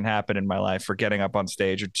shit that can happen in my life for getting up on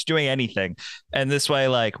stage or just doing anything. And this way,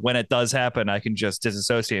 like when it does happen, I can just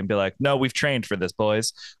disassociate and be like, no, we've trained for this,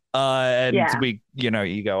 boys. We,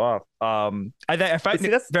 you go off. I find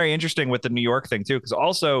it very interesting with the New York thing too, because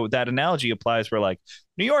also that analogy applies where like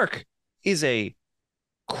New York is a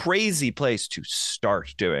crazy place to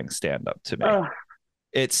start doing stand up to me.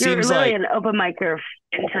 It seems you're really like an open micer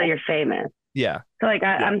until you're famous. Yeah. So like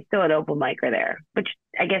I'm still an open micer there, which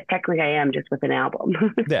I guess technically I am just with an album.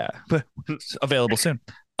 Yeah, but available soon.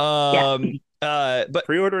 But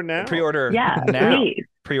pre-order now. Please.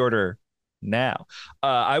 Pre-order now.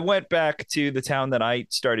 I went back to the town that I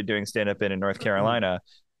started doing stand up in North Carolina,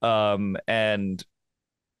 and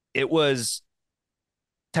it was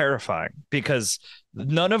terrifying because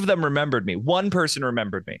none of them remembered me. One person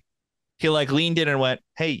remembered me. He like leaned in and went,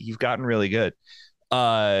 "Hey, you've gotten really good."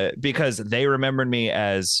 Because they remembered me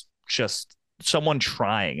as just someone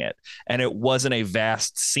trying it. And it wasn't a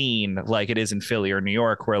vast scene like it is in Philly or New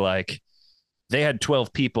York, where like they had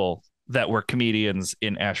 12 people that were comedians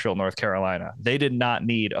in Asheville, North Carolina. They did not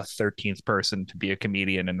need a 13th person to be a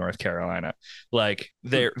comedian in North Carolina. Like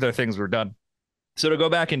their things were done. So to go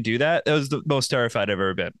back and do that, it was the most terrified I've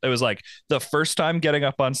ever been. It was like the first time getting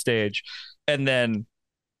up on stage, and then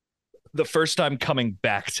the first time coming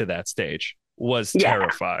back to that stage was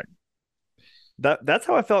terrifying. That's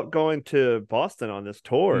how I felt going to Boston on this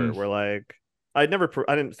tour, where like I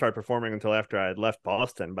didn't start performing until after I had left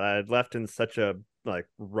Boston, but I had left in such a like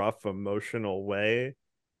rough emotional way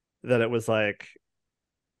that it was like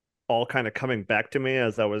all kind of coming back to me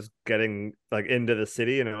as I was getting like into the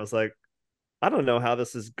city, and it was like, I don't know how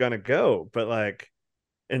this is gonna go, but like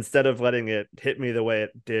instead of letting it hit me the way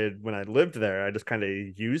it did when I lived there, I just kind of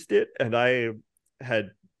used it, and I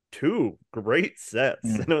had 2 great sets,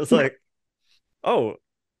 and it was like, oh,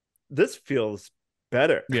 this feels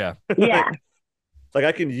better. Yeah. Like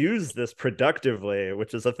I can use this productively,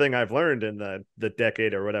 which is a thing I've learned in the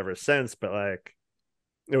decade or whatever since, but like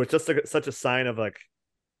it was just such a sign of like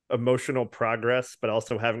emotional progress, but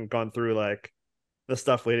also having gone through like the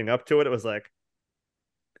stuff leading up to it. It was like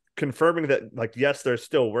confirming that like, yes, there's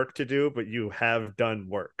still work to do, but you have done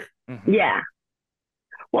work. Yeah.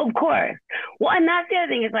 Well, of course. Well, and that's the other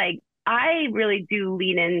thing is like, I really do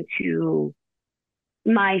lean into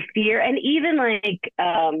my fear, and even like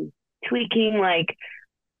tweaking like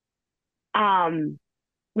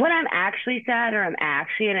when I'm actually sad or I'm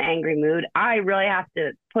actually in an angry mood, I really have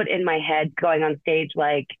to put in my head going on stage,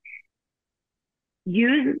 like,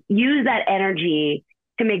 use that energy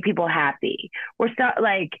to make people happy. Or so,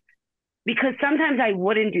 like, because sometimes I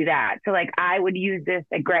wouldn't do that. So like I would use this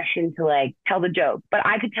aggression to like tell the joke, but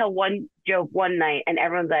I could tell one joke one night and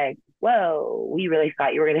everyone's like, "Whoa, we really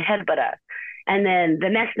thought you were going to headbutt us." And then the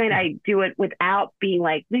next night I do it without being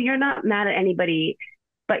like, "No, you're not mad at anybody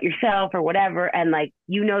but yourself or whatever." And like,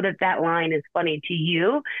 you know that that line is funny to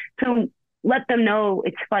you. So let them know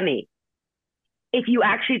it's funny. If you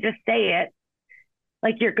actually just say it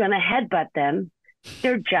like you're going to headbutt them,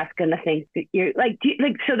 they're just gonna think that you're like,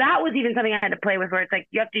 so that was even something I had to play with, where it's like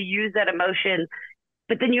you have to use that emotion,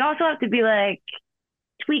 but then you also have to be like,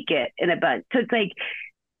 tweak it in a bunch. So it's like,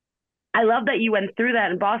 I love that you went through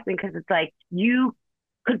that in Boston, because it's like you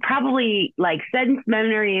could probably like sense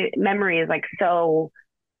memory is like so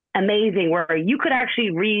amazing, where you could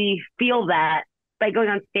actually re-feel that by going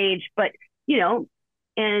on stage, but you know,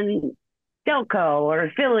 and Delco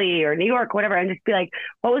or Philly or New York, whatever, and just be like,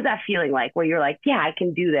 what was that feeling like? Where you're like, yeah, I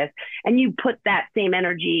can do this. And you put that same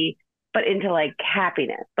energy, but into like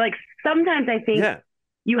happiness. But like sometimes I think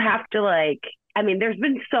you have to like, I mean, there's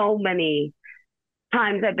been so many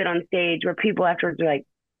times I've been on stage where people afterwards are like,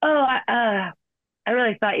 oh, I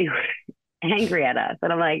really thought you were angry at us.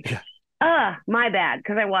 And I'm like, my bad,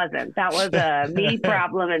 because I wasn't. That was a me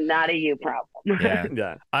problem and not a you problem.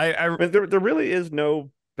 Yeah. I mean, there really is no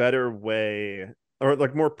better way, or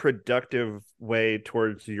like more productive way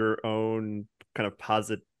towards your own kind of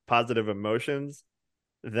positive emotions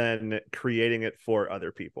than creating it for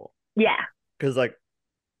other people. Yeah. Because like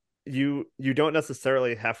you don't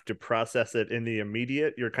necessarily have to process it in the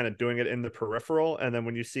immediate. You're kind of doing it in the peripheral, and then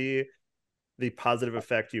when you see the positive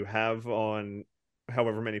effect you have on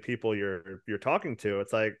however many people you're talking to,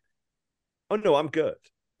 it's like, oh no, I'm good.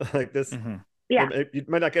 Like this. Mm-hmm. Yeah. It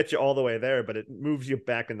might not get you all the way there, but it moves you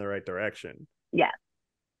back in the right direction. Yeah.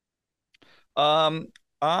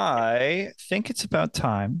 I think it's about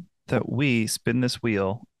time that we spin this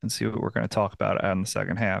wheel and see what we're going to talk about in the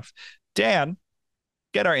second half. Dan,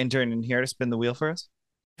 get our intern in here to spin the wheel for us.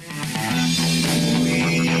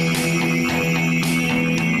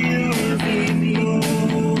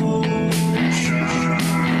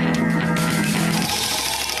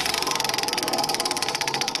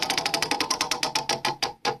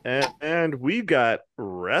 And we got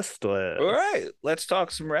Restless. All right, let's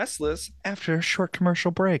talk some Restless after a short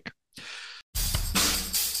commercial break.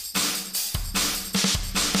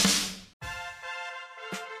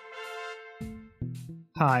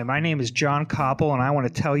 Hi, my name is John Koppel, and I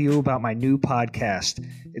want to tell you about my new podcast.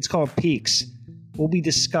 It's called Peaks. We'll be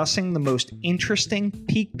discussing the most interesting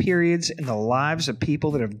peak periods in the lives of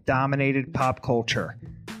people that have dominated pop culture.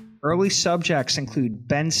 Early subjects include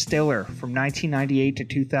Ben Stiller from 1998 to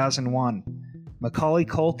 2001, Macaulay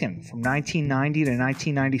Culkin from 1990 to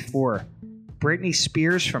 1994, Britney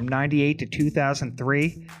Spears from 98 to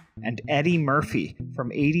 2003, and Eddie Murphy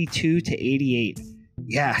from 82 to 88.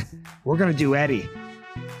 Yeah, we're going to do Eddie.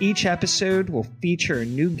 Each episode will feature a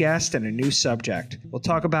new guest and a new subject. We'll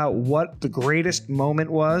talk about what the greatest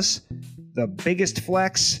moment was, the biggest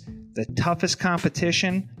flex, the toughest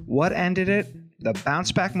competition, what ended it, the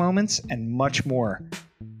bounce back moments, and much more.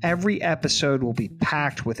 Every episode will be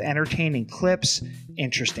packed with entertaining clips,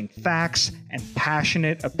 interesting facts, and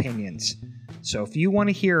passionate opinions. So if you want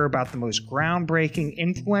to hear about the most groundbreaking,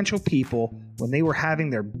 influential people when they were having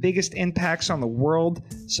their biggest impacts on the world,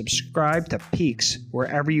 subscribe to Peaks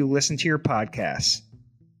wherever you listen to your podcasts.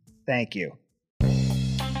 Thank you.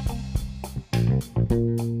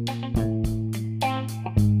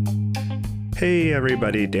 Hey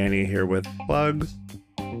everybody, Danny here with plugs.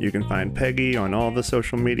 You can find Peggy on all the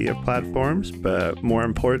social media platforms, but more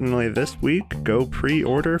importantly this week, go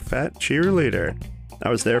pre-order Fat Cheerleader. I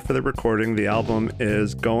was there for the recording. The album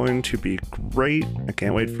is going to be great. I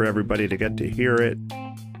can't wait for everybody to get to hear it.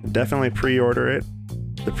 Definitely pre-order it.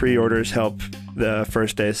 The pre-orders help the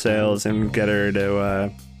first day sales and get her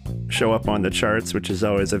to show up on the charts, which is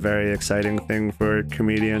always a very exciting thing for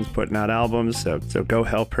comedians putting out albums. So go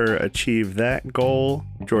help her achieve that goal.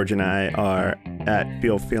 George and I are at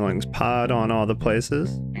Feel Feelings Pod on all the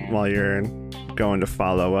places. While you're going to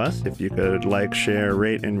follow us, if you could like, share,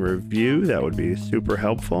 rate, and review, that would be super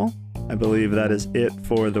helpful. I believe that is it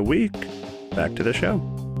for the week. Back to the show.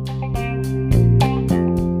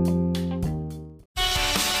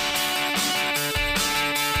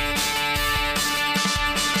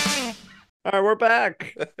 All right, we're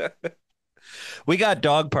back. We got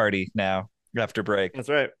Dog Party now after break. That's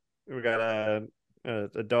right. We got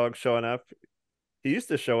a dog showing up. he used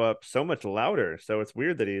to show up so much louder. So it's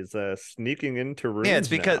weird that he's sneaking into rooms. Yeah, it's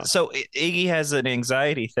because now. so Iggy has an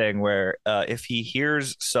anxiety thing where if he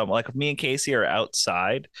hears like if me and Casey are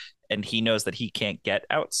outside and he knows that he can't get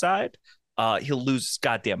outside, he'll lose his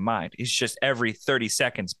goddamn mind. He's just every 30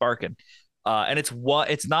 seconds barking. And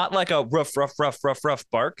it's not like a rough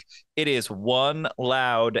bark. It is one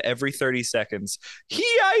loud every 30 seconds.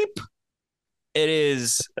 Yipe!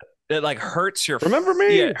 It like hurts your remember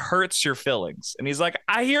me. Yeah, it hurts your feelings. And he's like,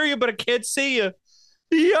 I hear you, but I can't see you.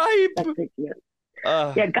 Yipe! That's so cute.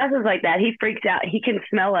 Yeah, Gus is like that. He freaks out. He can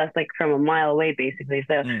smell us like from a mile away, basically.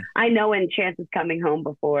 So I know when Chance is coming home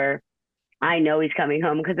before I know he's coming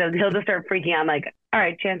home, because he'll just start freaking out. I'm like, all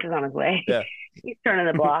right, Chance is on his way. Yeah. He's turning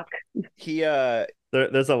the block.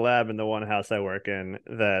 There's a lab in the one house I work in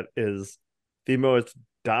that is the most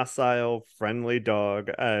docile, friendly dog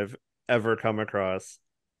I've ever come across.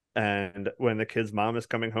 And when the kid's mom is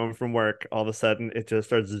coming home from work, all of a sudden it just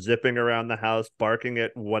starts zipping around the house, barking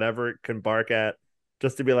at whatever it can bark at,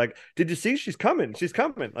 just to be like, did you see? She's coming.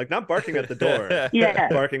 Like, not barking at the door. Yeah.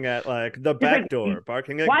 Barking at like the back door,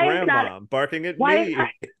 barking at grandma, barking at why me.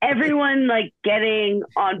 Is everyone like getting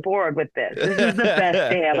on board with this? This is the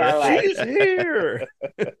best day of our life. She's here.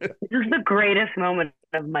 This is the greatest moment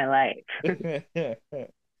of my life.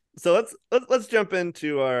 So let's jump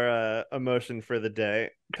into our emotion for the day.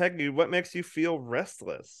 Peggy, what makes you feel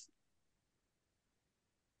restless?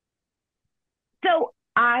 So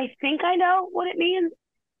I think I know what it means.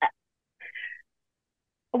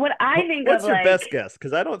 What I think what's of, your like, best guess?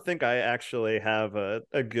 Because I don't think I actually have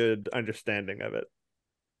a good understanding of it.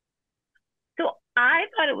 So I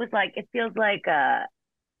thought it was like, it feels like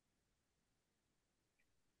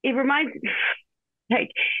it reminds like,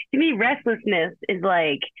 to me, restlessness is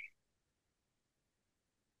like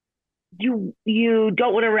you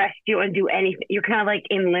don't want to rest, you don't want to do anything. You're kind of like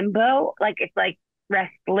in limbo. Like, it's like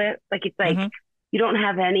restless. Like, it's like you don't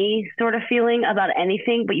have any sort of feeling about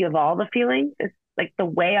anything, but you have all the feelings. It's like the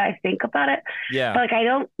way I think about it. Yeah. But like, I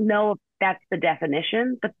don't know if that's the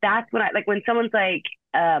definition, but that's when when someone's like,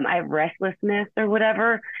 I have restlessness or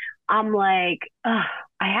whatever, I'm like, I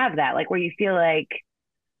have that. Like, where you feel like,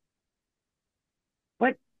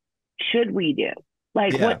 what should we do?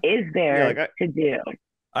 Like, what is there to do?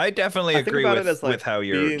 I definitely agree with how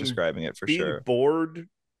you're describing it, for being sure. Bored,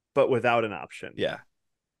 but without an option. Yeah.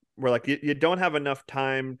 Where like you don't have enough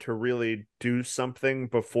time to really do something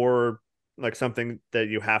before, like, something that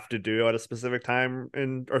you have to do at a specific time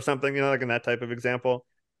or something, like in that type of example.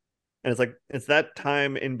 And it's like, it's that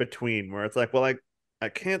time in between where it's like, well, I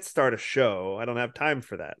can't start a show. I don't have time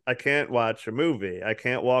for that. I can't watch a movie. I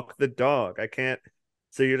can't walk the dog. I can't.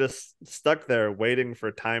 So you're just stuck there waiting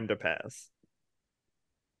for time to pass.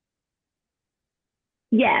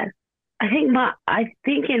 Yes. I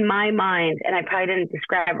think in my mind, and I probably didn't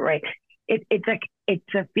describe it right, it's like, it's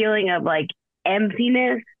a feeling of like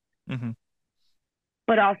emptiness,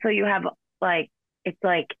 but also you have like, it's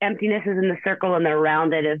like emptiness is in the circle and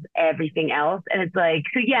around it is everything else. And it's like,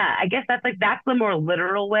 so yeah, I guess that's the more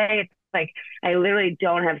literal way. It's like, I literally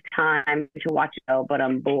don't have time to watch a show, but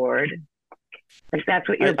I'm bored. Like, that's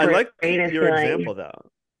what your brain is feeling. I like your example though.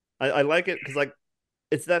 I like it because, like,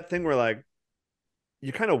 it's that thing where, like,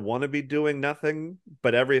 you kind of want to be doing nothing,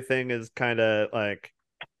 but everything is kind of like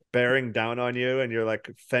bearing down on you and you're like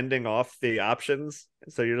fending off the options.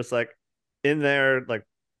 So you're just like in there, like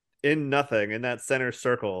in nothing, in that center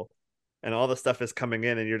circle, and all the stuff is coming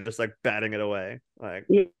in and you're just like batting it away. Like,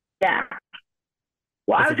 yeah.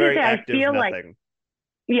 Well, I was going to say, I feel nothing. like,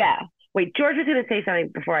 yeah. Wait, George was going to say something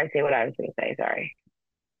before I say what I was going to say.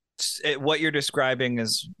 Sorry. What you're describing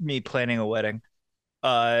is me planning a wedding.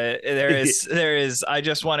 There is I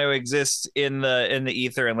just want to exist in the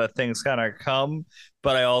ether and let things kind of come,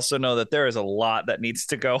 but I also know that there is a lot that needs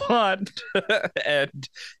to go on. And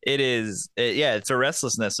it's a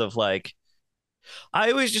restlessness of, like,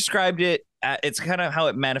 I always described it, it's kind of how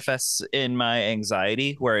it manifests in my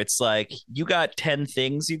anxiety, where it's like you got 10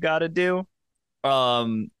 things you got to do,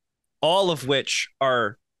 all of which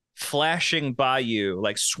are flashing by you,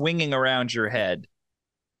 like swinging around your head,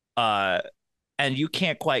 and you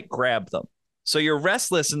can't quite grab them. So you're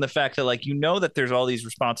restless in the fact that, like, that there's all these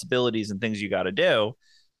responsibilities and things you got to do,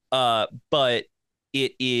 but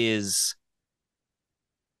it is,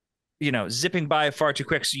 zipping by far too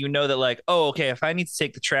quick. So that, like, oh, okay, if I need to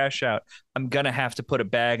take the trash out, I'm going to have to put a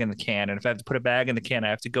bag in the can. And if I have to put a bag in the can, I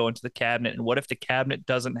have to go into the cabinet. And what if the cabinet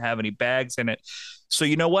doesn't have any bags in it? So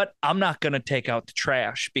you know what? I'm not going to take out the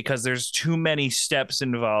trash because there's too many steps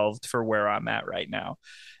involved for where I'm at right now.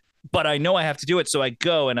 But I know I have to do it. So I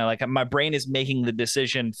go and my brain is making the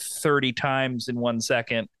decision 30 times in 1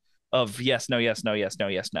 second. of yes, no, yes, no, yes, no,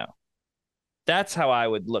 yes, no. That's how I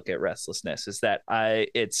would look at restlessness, is that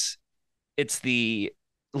it's the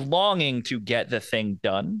longing to get the thing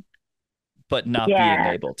done, but not being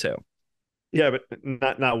Yeah. able to. Yeah, but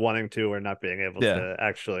not wanting to or not being able Yeah. to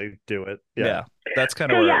actually do it. Yeah. That's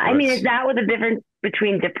kind of So where yeah, it I mean, works. is that what the difference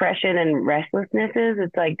between depression and restlessness is?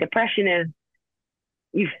 It's like depression is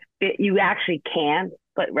you actually can,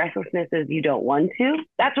 but restlessness is you don't want to.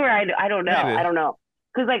 That's where I don't know. Maybe. I don't know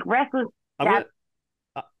because like restless. I'm gonna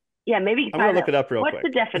Yeah, maybe I'm gonna look it up real what's quick. the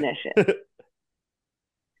definition?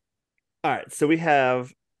 All right, so we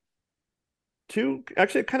have two.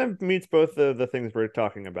 Actually, it kind of meets both the things we're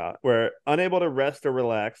talking about. We're unable to rest or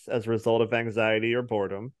relax as a result of anxiety or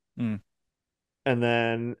boredom, Mm. and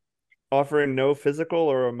then offering no physical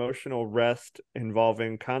or emotional rest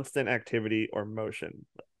involving constant activity or motion,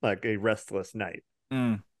 like a restless night.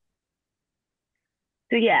 Mm.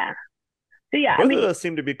 So yeah, I Both of mean, those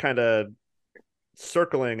seem to be kind of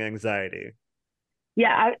circling anxiety.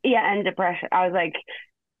 yeah, and depression. I was like,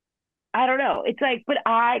 I don't know. It's like, but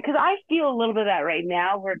because I feel a little bit of that right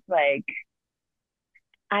now, where it's like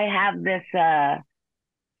I have this.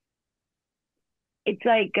 It's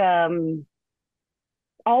like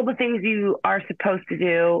all the things you are supposed to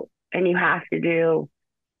do and you have to do,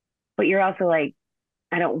 but you're also like,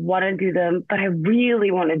 I don't want to do them, but I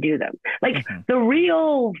really want to do them. Like the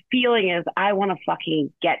real feeling is I want to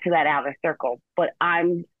fucking get to that outer circle, but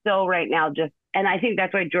I'm still right now just, and I think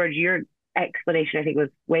that's why George, your explanation I think was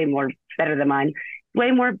way more better than mine.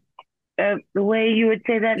 Way more the way you would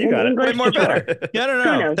say that You in got it. English. Way more better. Yeah, Who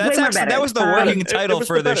no. knows? That's Way more actually better. that was the working it title was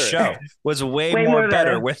for the this better. show. Was way Way more more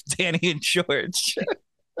better better. with Danny and George.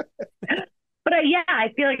 But yeah, I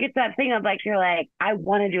feel like it's that thing of like you're like, I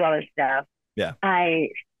want to do all this stuff. Yeah. I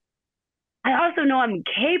also know I'm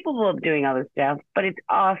capable of doing all this stuff, but it's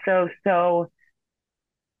also so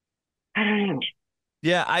I don't know.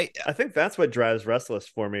 Yeah, I think that's what drives Restless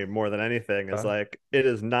for me more than anything is like it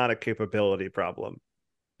is not a capability problem.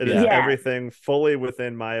 It is Yeah. everything fully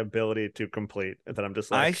within my ability to complete. And then I'm just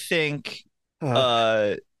like I think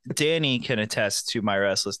Danny can attest to my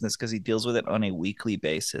restlessness because he deals with it on a weekly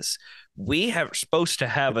basis. We're supposed to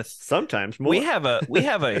have sometimes more.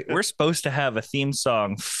 We're supposed to have a theme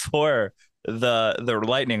song for the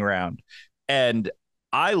lightning round. And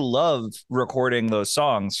I love recording those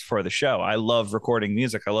songs for the show. I love recording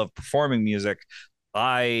music. I love performing music.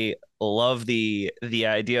 I love the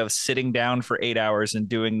idea of sitting down for 8 hours and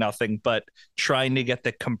doing nothing but trying to get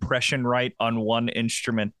the compression right on one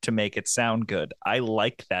instrument to make it sound good. I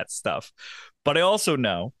like that stuff. But I also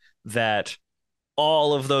know that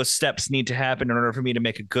all of those steps need to happen in order for me to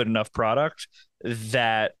make a good enough product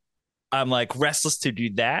that I'm like restless to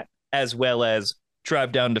do that, as well as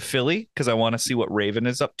drive down to Philly because I want to see what Raven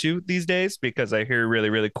is up to these days because I hear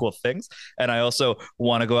really, really cool things. And I also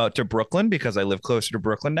want to go out to Brooklyn because I live closer to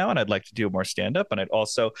Brooklyn now and I'd like to do more stand up. And I'd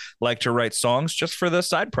also like to write songs just for the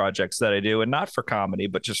side projects that I do and not for comedy,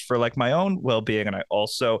 but just for like my own well being. And I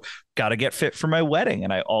also got to get fit for my wedding.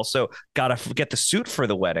 And I also got to get the suit for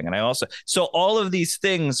the wedding. And so all of these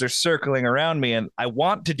things are circling around me and I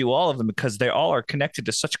want to do all of them because they all are connected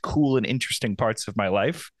to such cool and interesting parts of my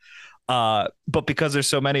life. But because there's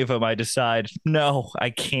so many of them, I decide, no, I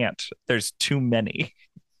can't. There's too many.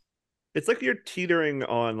 It's like you're teetering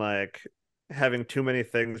on like having too many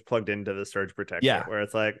things plugged into the surge protector. Yeah. Where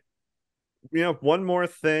it's like, one more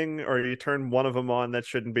thing, or you turn one of them on that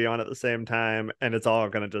shouldn't be on at the same time, and it's all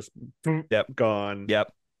gonna just gone.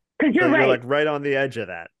 Yep. Because you're right. You're like right on the edge of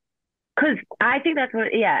that. Because I think that's what,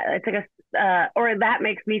 it's like or that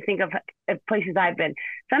makes me think of places I've been.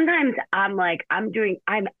 Sometimes I'm like, I'm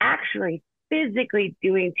actually physically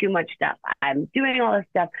doing too much stuff. I'm doing all this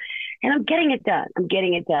stuff and I'm getting it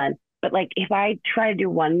done. But like, if I try to do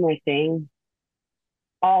one more thing,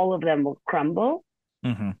 all of them will crumble.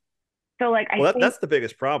 Mm-hmm. So like, that's the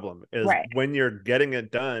biggest problem is right. When you're getting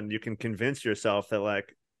it done, you can convince yourself that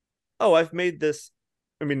like, oh, I've made this.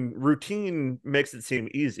 I mean, routine makes it seem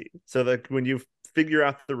easy. So that when you figure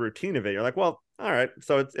out the routine of it, you're like, well, all right,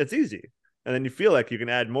 so it's easy. And then you feel like you can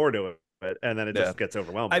add more to it, and then it just gets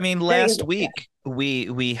overwhelming. I mean, last week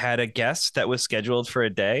we had a guest that was scheduled for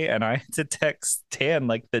a day, and I had to text Tan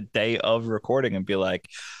like the day of recording and be like,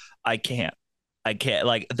 I can't.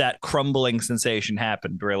 Like that crumbling sensation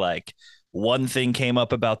happened where like one thing came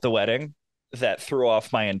up about the wedding that threw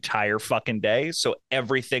off my entire fucking day. So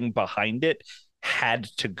everything behind it had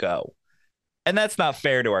to go. And that's not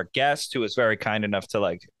fair to our guest, who was very kind enough to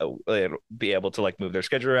like be able to like move their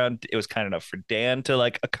schedule around. It was kind enough for Dan to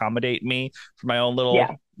like accommodate me for my own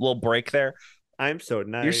little break there. I'm so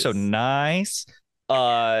nice. You're so nice.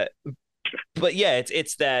 But yeah,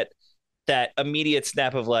 it's that that immediate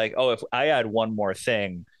snap of like, oh, if I add one more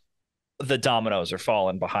thing, the dominoes are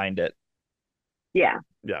falling behind it. Yeah.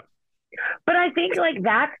 Yeah. But I think like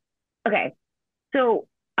that's okay. So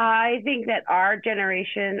I think that our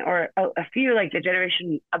generation, or a few like the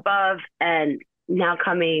generation above and now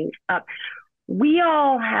coming up, we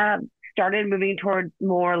all have started moving towards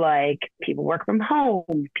more like people work from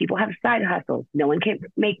home, people have side hustles, no one can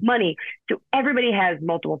make money. So everybody has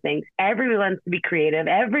multiple things. Everybody wants to be creative.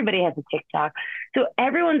 Everybody has a TikTok. So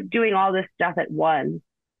everyone's doing all this stuff at once.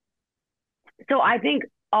 So I think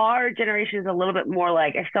our generation is a little bit more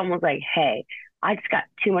like if someone's like, hey, I just got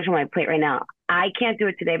too much on my plate right now. I can't do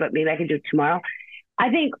it today, but maybe I can do it tomorrow. I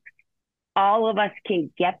think all of us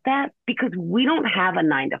can get that because we don't have a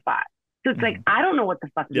 9 to 5. So it's like, I don't know what the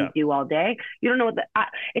fuck you do all day. You don't know what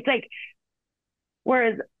it's like,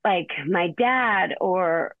 whereas like my dad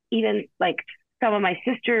or even like some of my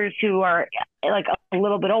sisters who are like a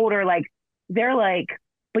little bit older, like they're like,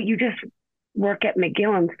 but you just work at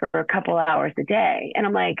McGillen's for a couple hours a day. And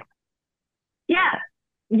I'm like, yeah,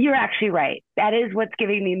 you're actually right. That is what's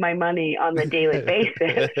giving me my money on a daily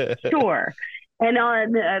basis. Sure. And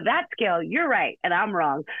on that scale, you're right. And I'm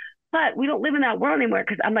wrong. But we don't live in that world anymore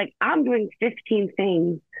because I'm like, I'm doing 15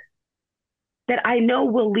 things that I know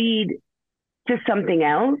will lead to something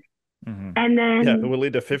else. Mm-hmm. And then it will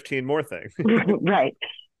lead to 15 more things. Right.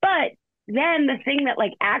 But then the thing that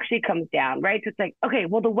like actually comes down, right? So it's like, okay,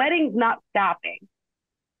 well, the wedding's not stopping,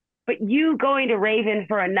 but you going to Raven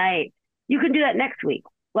for a night, you can do that next week.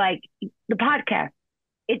 Like the podcast,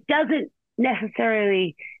 it doesn't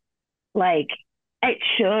necessarily like it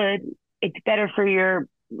should. It's better for your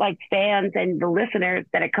like fans and the listeners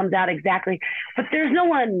that it comes out exactly, but there's no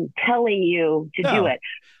one telling you to do it.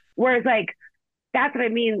 Whereas like, that's what I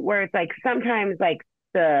mean, where it's like sometimes like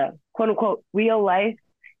the quote unquote real life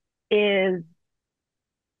is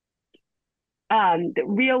the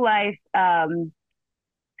real life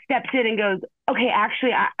steps in and goes, okay,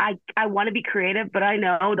 actually I want to be creative, but I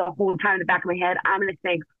know the whole time in the back of my head, I'm going to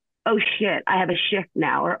think, oh shit, I have a shift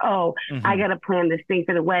now, or oh, I got to plan this thing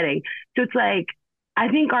for the wedding. So it's like, I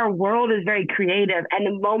think our world is very creative. And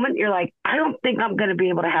the moment you're like, I don't think I'm going to be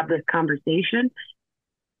able to have this conversation,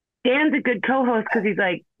 Dan's a good co-host because he's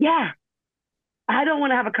like, yeah, I don't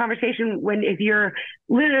want to have a conversation if you're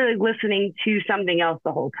literally listening to something else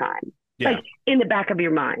the whole time, like in the back of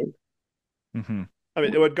your mind. Mm-hmm. I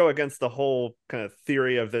mean, it would go against the whole kind of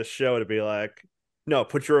theory of this show to be like, no,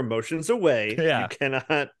 put your emotions away. Yeah.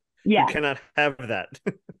 You cannot have that.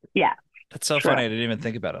 Yeah. That's so funny. I didn't even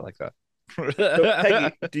think about it like that. So,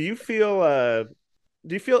 Peggy, do you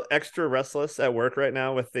feel extra restless at work right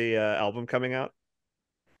now with the album coming out?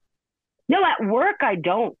 No, at work I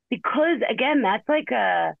don't, because again, I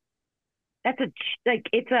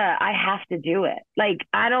have to do it. Like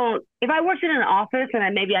I don't, if I worked in an office and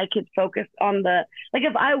I could focus on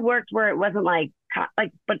if I worked where it wasn't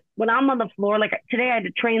but when I'm on the floor, like today I had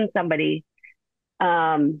to train somebody. So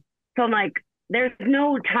I'm like, there's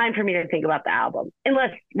no time for me to think about the album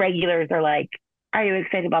unless regulars are like, are you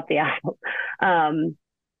excited about the album?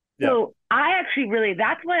 So I actually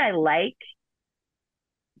that's why I like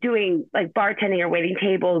doing like bartending or waiting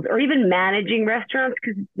tables or even managing restaurants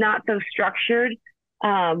because it's not so structured.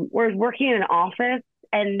 Whereas working in an office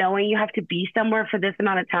and knowing you have to be somewhere for this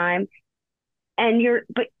amount of time and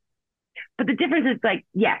but the difference is like,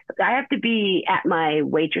 yes, I have to be at my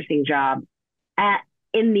waitressing job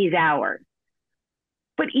in these hours.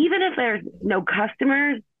 But even if there's no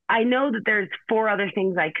customers, I know that there's 4 other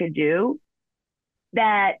things I could do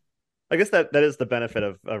that. I guess that is the benefit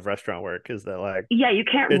of restaurant work is that like, you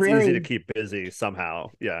can't it's really easy to keep busy somehow.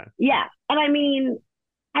 Yeah. Yeah. And I mean,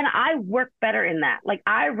 and I work better in that. Like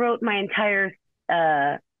I wrote my entire,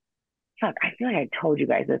 I feel like I told you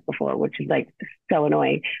guys this before, which is like so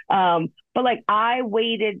annoying. But like I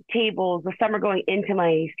waited tables the summer going into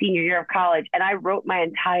my senior year of college and I wrote my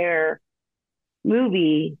entire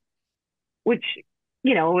movie, which,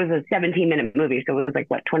 it was a 17-minute movie. So it was like,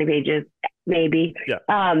 20 pages, maybe. Yeah.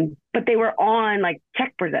 But they were on like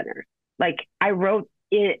check presenters. Like I wrote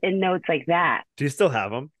it in notes like that. Do you still have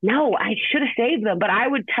them? No, I should have saved them, but I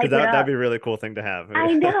would type it up. That'd be a really cool thing to have.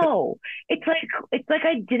 I know. It's like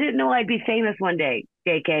I didn't know I'd be famous one day.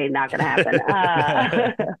 JK, not gonna happen.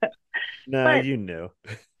 No, but, you knew.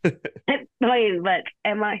 but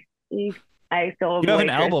am I? I still. You have an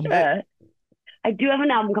album. I do have an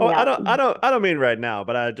album coming out. I don't mean right now,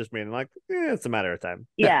 but I just mean like it's a matter of time.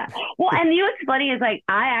 Yeah. Well, and what's funny is like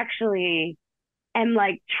I actually am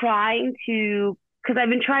like trying to, because I've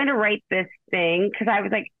been trying to write this thing because I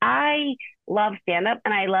was like, I love stand up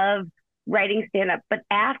and I love writing stand up, but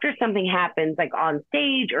after something happens, like on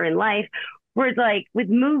stage or in life, where it's like with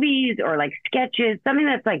movies or like sketches, something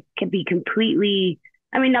that's like can be completely,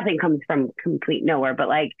 I mean, nothing comes from complete nowhere, but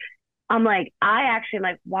like, I'm like, I actually am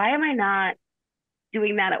like, why am I not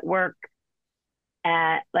doing that at work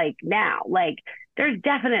at like now? Like, there's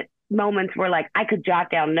definite moments where like I could jot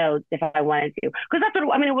down notes if I wanted to. Because that's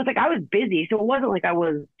what I mean, it was like I was busy. So it wasn't like I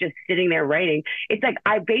was just sitting there writing. It's like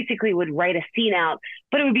I basically would write a scene out,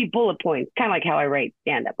 but it would be bullet points, kind of like how I write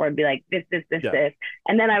stand up, where it'd be like this, this.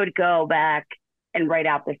 And then I would go back and write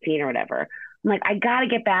out the scene or whatever. I'm like, I gotta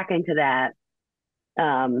get back into that.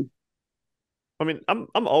 I mean, I'm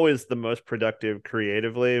always the most productive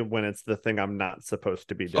creatively when it's the thing I'm not supposed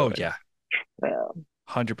to be doing. Oh yeah. Well,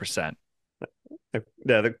 100%.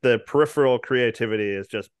 Yeah, the peripheral creativity is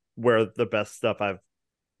just where the best stuff I've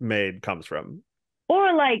made comes from.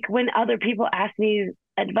 or like when other people ask me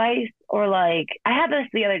advice, or like I had this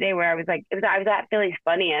the other day where I was like, I was at Philly's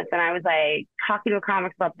Funniest and I was like talking to a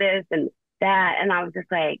comic about this and that, and I was just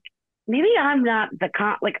like, maybe I'm not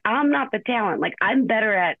I'm not the talent. Like I'm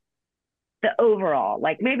better at the overall.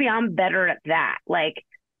 Like maybe I'm better at that. Like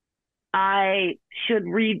I should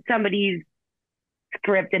read somebody's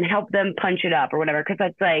script and help them punch it up or whatever, because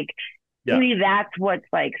that's like maybe that's what's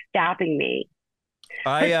like stopping me.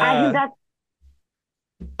 I think that's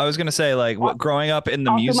I was gonna say, like, growing up in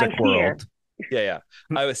the music world.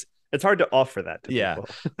 It's hard to offer that to people.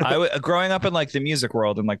 Growing up in like the music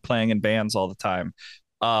world and like playing in bands all the time.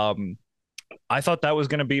 I thought that was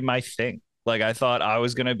gonna be my thing. Like I thought I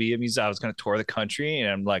was gonna be a musician. I was gonna tour the country,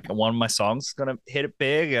 and like one of my songs is gonna hit it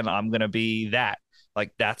big, and I'm gonna be that.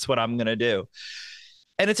 Like that's what I'm gonna do.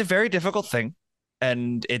 And it's a very difficult thing.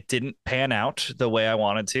 And it didn't pan out the way I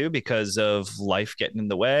wanted to because of life getting in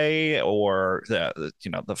the way, or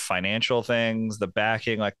the financial things, the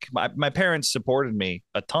backing. Like my parents supported me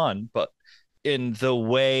a ton, but in the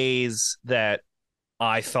ways that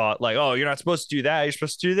I thought, like, oh, you're not supposed to do that, you're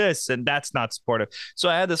supposed to do this, and that's not supportive. So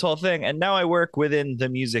I had this whole thing, and now I work within the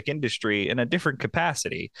music industry in a different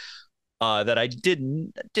capacity that I did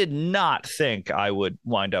not think I would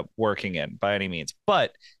wind up working in by any means,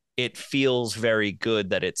 but it feels very good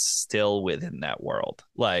that it's still within that world.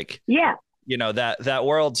 Like, that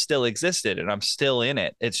world still existed and I'm still in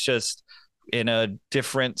it. It's just in a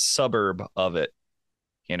different suburb of it.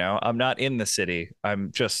 I'm not in the city.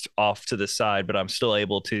 I'm just off to the side, but I'm still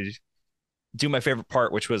able to do my favorite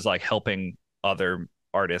part, which was like helping other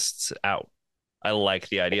artists out. I like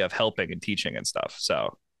the idea of helping and teaching and stuff.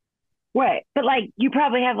 So. Right. But like, you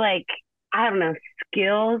probably have like, I don't know,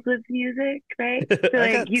 skills with music, right? So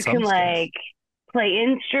like you can like play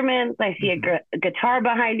instruments. I see a guitar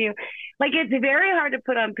behind you. Like it's very hard to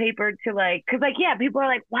put on paper to like, cause like, yeah, people are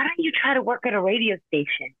like, why don't you try to work at a radio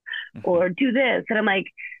station or do this? And I'm like,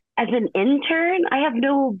 as an intern, I have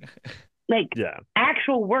no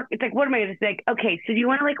actual work. It's like, what am I going to say? Like, okay, so do you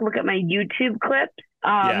want to like look at my YouTube clips?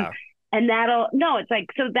 And it's like,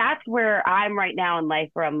 so that's where I'm right now in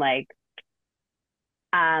life, where I'm like,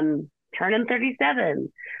 turning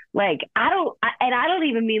 37. Like I don't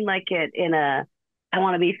even mean like it in a I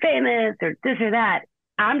want to be famous or this or that.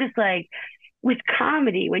 I'm just like, with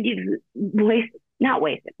comedy, when you've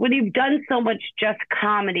when you've done so much just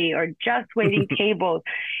comedy or just waiting tables,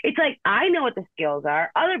 it's like I know what the skills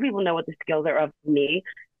are. Other people know what the skills are of me,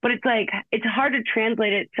 but it's like it's hard to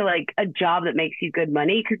translate it to like a job that makes you good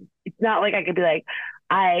money, because it's not like I could be like,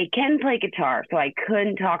 I can play guitar, so I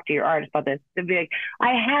couldn't talk to your artist about this. To be like,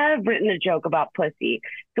 I have written a joke about pussy,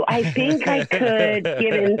 so I think I could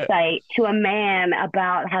give insight to a man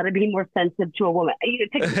about how to be more sensitive to a woman.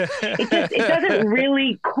 It doesn't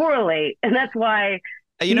really correlate, and that's why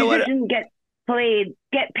musicians get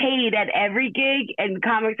paid at every gig, and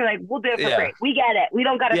comics are like, we'll do it for free. We get it. We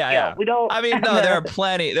don't got a skill. We don't. I mean, no, there are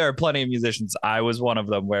plenty of musicians. I was one of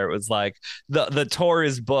them where it was like the tour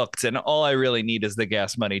is booked and all I really need is the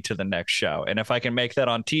gas money to the next show. And if I can make that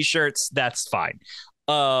on t-shirts, that's fine.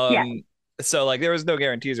 So like there was no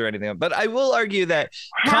guarantees or anything, but I will argue that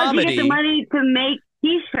how do you get the money to make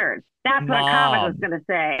t-shirts? That's what a comic was going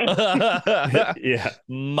to say.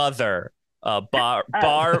 Mother.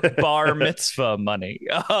 Bar mitzvah money.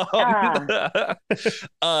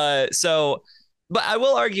 So, but I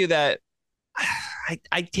will argue that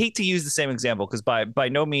I hate to use the same example, because by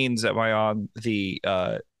no means am I on the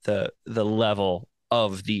level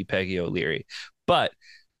of the Peggy O'Leary, but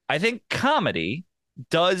I think comedy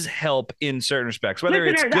does help in certain respects. Whether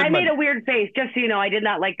Listeners, it's good I made a weird face, just so you know. I did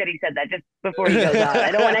not like that he said that, just before he goes on. I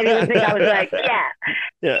don't want anyone to think I was like,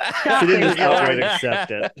 she didn't just outright accept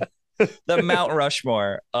it. the Mount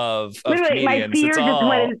Rushmore of Literally, my comedians. fear It's just all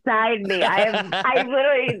went inside me. I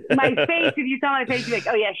literally, my face, if you saw my face, you'd be like,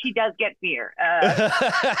 oh yeah, she does get fear.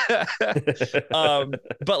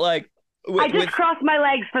 but like I just crossed my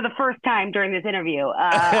legs for the first time during this interview.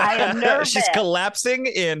 I am nervous. she's collapsing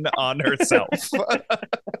in on herself.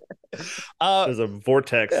 There's a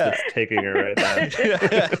vortex that's taking her right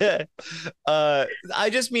now. I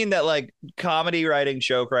just mean that like comedy writing,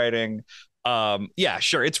 joke writing, yeah,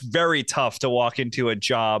 sure, it's very tough to walk into a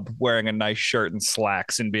job wearing a nice shirt and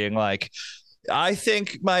slacks and being like, I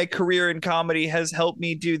think my career in comedy has helped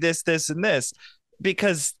me do this, this, and this,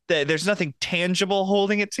 because there's nothing tangible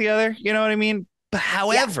holding it together. You know what I mean? But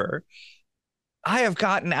however, I have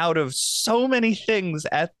gotten out of so many things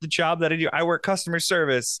at the job that I do. I work customer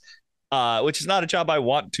service, which is not a job I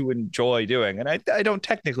want to enjoy doing. And I don't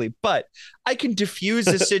technically, but I can diffuse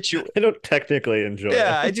a situation. I don't technically enjoy it.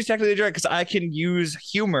 Yeah, I just technically enjoy it because I can use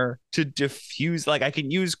humor to diffuse, like I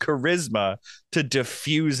can use charisma to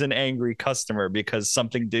diffuse an angry customer because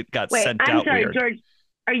something got sent out weird. George,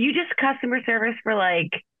 are you just customer service for like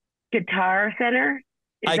Guitar Center?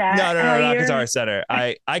 No, not Guitar Center.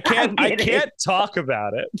 I can't talk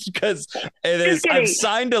about it because it is. I've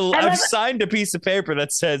signed a piece of paper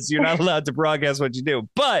that says you're not allowed to broadcast what you do,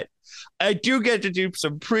 but I do get to do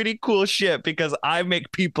some pretty cool shit because I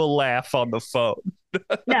make people laugh on the phone.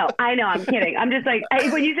 No, I know. I'm kidding. I'm just like,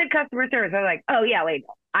 when you said customer service, I was like, oh yeah, wait,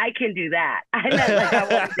 I can do that. I meant like I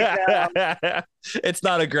wanted to go. It's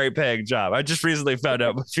not a great paying job. I just recently found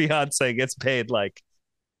out my fiance gets paid like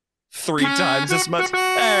 3 times as much.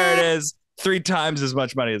 There it is. 3 times as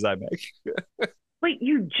much money as I make. Wait,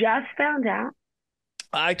 you just found out?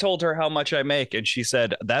 I told her how much I make, and she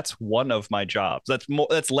said that's one of my jobs. That's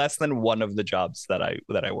less than one of the jobs that I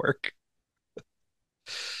work.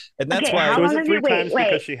 And that's why. So is it 3 times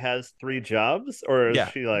because she has 3 jobs, or is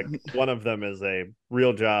she like one of them is a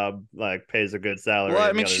real job, like pays a good salary? Well,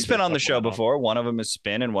 I mean, she's been on the show before. One of them is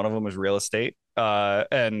spin, and one of them is real estate.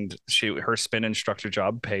 And her spin instructor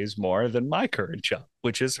job pays more than my current job,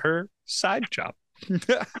 which is her side job.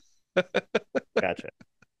 Gotcha.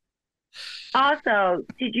 Also,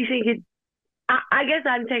 did you think it? I guess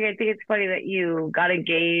I think it's funny that you got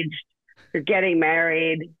engaged, you're getting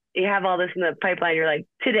married, you have all this in the pipeline. You're like,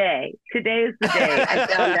 today is the day I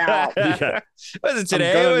found out. Yeah. It wasn't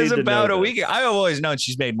today. It was about a week. I've always known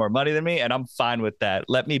she's made more money than me, and I'm fine with that.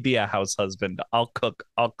 Let me be a house husband. I'll cook.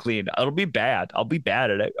 I'll clean. It'll be bad. I'll be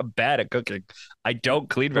bad at it. I'm bad at cooking. I don't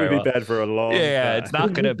clean very well. It'll be bad for a long time. It's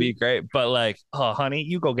not gonna be great. But like, oh, honey,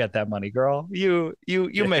 you go get that money, girl. You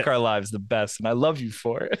make our lives the best, and I love you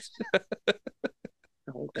for it.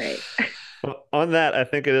 Oh, great. Well, on that, I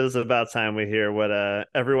think it is about time we hear what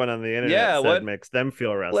everyone on the internet said makes them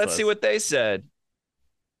feel restless. Let's see what they said.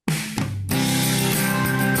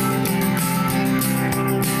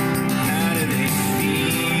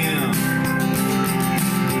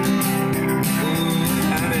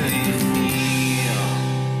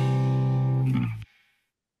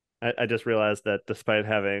 I just realized that despite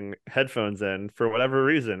having headphones in, for whatever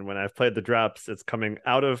reason, when I've played the drops, it's coming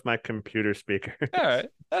out of my computer speaker. All right,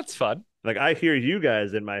 that's fun. Like I hear you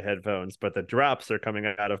guys in my headphones, but the drops are coming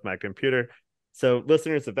out of my computer. So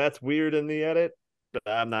listeners, if that's weird in the edit,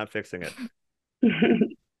 I'm not fixing it.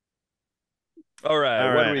 All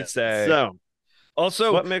right, what do we say? So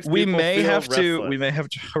also, we may have to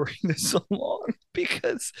hurry this along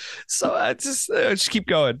because I just keep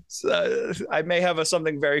going. I may have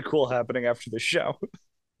something very cool happening after the show.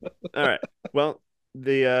 All right. Well,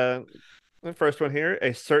 the first one here,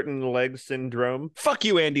 a certain leg syndrome. Fuck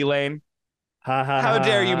you, Andy Lane. How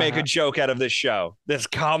dare you make a joke out of this show, this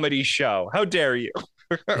comedy show? How dare you?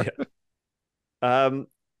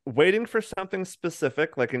 Waiting for something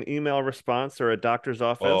specific, like an email response or a doctor's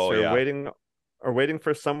office, waiting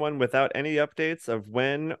for someone without any updates of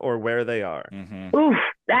when or where they are. Mm-hmm. Oof,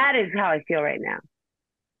 that is how I feel right now.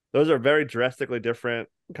 Those are very drastically different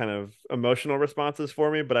kind of emotional responses for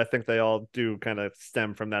me, but I think they all do kind of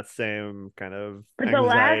stem from that same kind of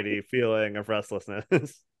anxiety feeling of restlessness.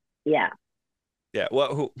 Yeah. Yeah.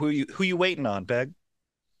 Well, who you waiting on, Peg?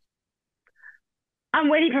 I'm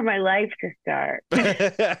waiting for my life to start.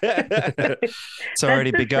 It's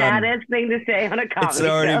already begun. That's the saddest thing to say on a comedy It's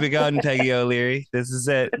already show. begun, Peggy O'Leary. This is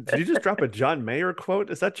it. Did you just drop a John Mayer quote?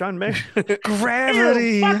 Is that John Mayer?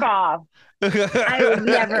 Gravity. Ew, fuck off. I would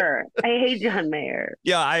never. I hate John Mayer.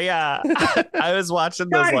 Yeah, I was watching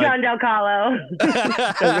those. Sorry, John Del Calo.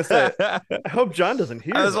 I was gonna say, I hope John doesn't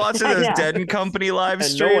hear. I was watching those Dead and Company live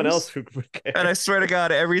streams. No one else who would care. And I swear to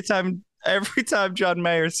God, every time every time John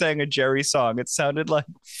Mayer sang a Jerry song, it sounded like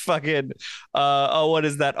fucking what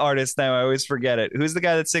is that artist name? I always forget it. Who's the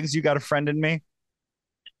guy that sings "You Got a Friend in Me"?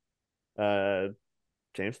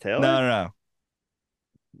 James Taylor? No.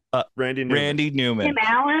 Randy Newman. Randy Newman. Tim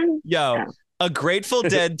Allen? Yo, a Grateful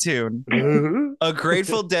Dead tune. A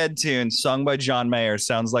Grateful Dead tune sung by John Mayer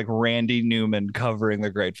sounds like Randy Newman covering the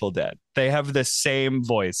Grateful Dead. They have the same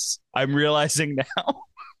voice. I'm realizing now.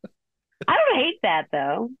 I don't hate that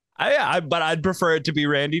though. But I'd prefer it to be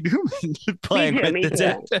Randy Newman playing Me with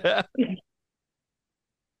the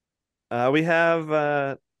Dead. We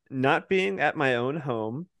have not being at my own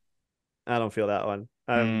home. I don't feel that one.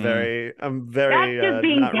 I'm very That's just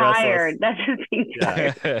being not tired. restless. That's just being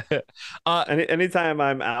tired. Anytime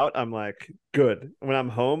I'm out, I'm like, good. When I'm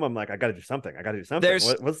home, I'm like, I gotta do something.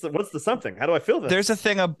 What's the something? How do I feel this? There's a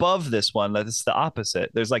thing above this one that's the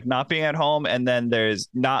opposite. There's like not being at home, and then there's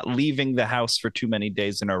not leaving the house for too many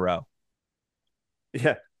days in a row.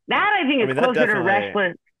 Yeah. That I think is closer to definitely...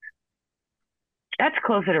 Restless. That's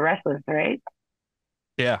closer to Restless, right?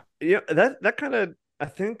 Yeah. Yeah, that kind of, I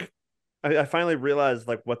think I finally realized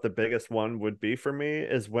like what the biggest one would be for me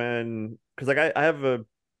is when, because like I have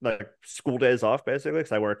like school days off basically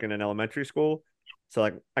because I work in an elementary school, so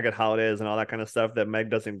like I get holidays and all that kind of stuff that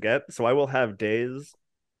Meg doesn't get. So I will have days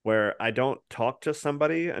where I don't talk to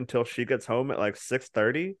somebody until she gets home at like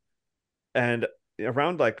 6:30, and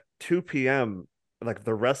around like 2 p.m. like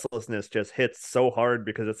the restlessness just hits so hard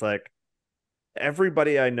because it's like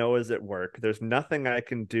everybody I know is at work. There's nothing I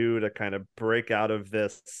can do to kind of break out of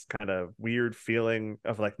this kind of weird feeling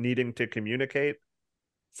of like needing to communicate.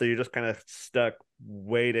 So you're just kind of stuck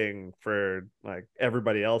waiting for like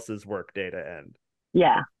everybody else's work day to end.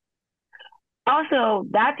 Yeah. Also,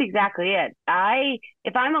 that's exactly it.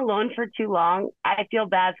 If I'm alone for too long, I feel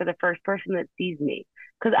bad for the first person that sees me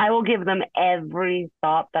because I will give them every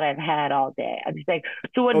thought that I've had all day. I'm just like,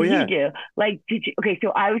 so what did you do? Like, okay,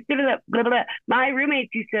 so I was sitting up, blah, blah, blah. My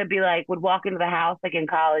roommates used to be like, would walk into the house like in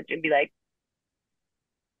college and be like,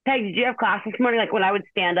 Peg, did you have class this morning? Like when I would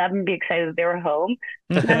stand up and be excited that they were home.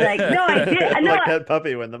 And I'm like, no, I did. No, like that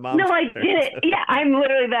puppy when the mom. No, I didn't. Yeah, I'm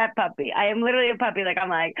literally that puppy. I am literally a puppy. Like I'm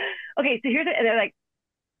like, okay, so here's it. And they're like,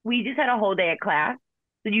 we just had a whole day at class,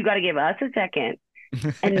 so you got to give us a second,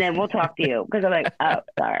 and then we'll talk to you. Because I'm like, oh,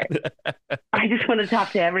 sorry. I just want to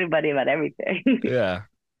talk to everybody about everything. Yeah.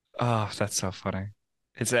 Oh, that's so funny.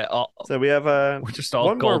 It's all. So we have we're just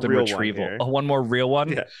all golden retrieval. One more real one.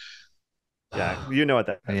 Yeah. Yeah, you know what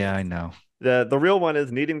that is. Yeah, I know. The real one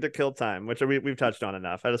is needing to kill time, which we've touched on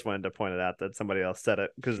enough. I just wanted to point it out that somebody else said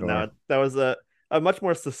it because now that was a much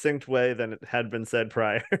more succinct way than it had been said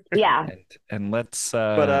prior. Yeah. And let's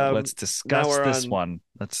discuss this one.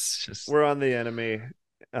 We're on the enemy.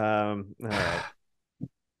 All right.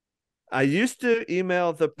 I used to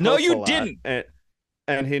email the Pope No, you didn't.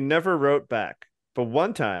 And he never wrote back. But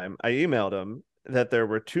one time I emailed him that there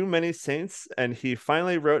were too many saints, and he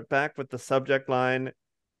finally wrote back with the subject line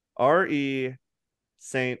R.E.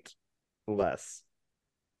 Saint Less,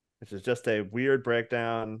 which is just a weird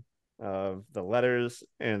breakdown of the letters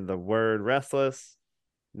in the word restless.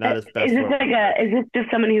 Not his best work. Is this just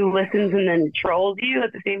someone who listens and then trolls you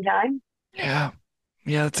at the same time? Yeah,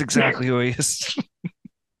 that's exactly who he is.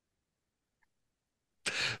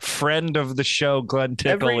 Friend of the show, Glenn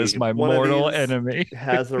Tickle is my mortal enemy.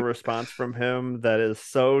 Has a response from him that is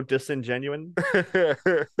so disingenuous.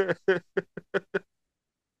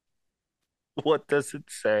 What does it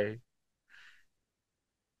say?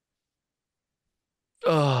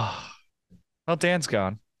 Oh, well, Dan's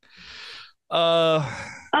gone. Oh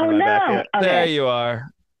no! Okay. There you are.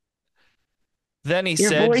 Then he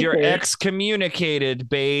said, "You're excommunicated,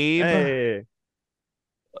 babe." Hey.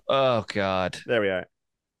 Oh God. There we are.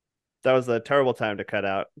 That was a terrible time to cut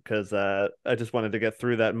out because I just wanted to get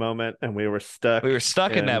through that moment, and we were stuck. We were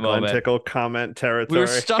stuck in that moment. Tickle comment territory. We were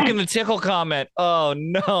stuck in the tickle comment. Oh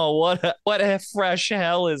no! What a fresh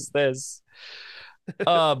hell is this?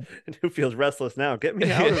 Who feels restless now? Get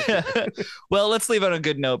me out of here. Well, let's leave on a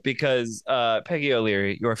good note because Peggy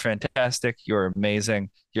O'Leary, you're fantastic. You're amazing.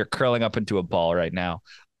 You're curling up into a ball right now.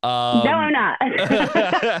 No, I'm not.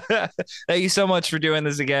 Thank you so much for doing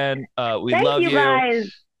this again. We Thank love you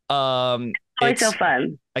guys. It's so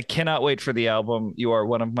fun. I cannot wait for the album. You are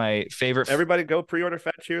one of my favorite. Everybody go pre-order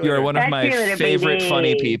Fat Cheerleader. You are one of my favorite baby.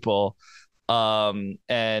 funny people.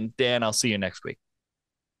 And Dan, I'll see you next week.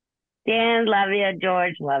 Dan, love you.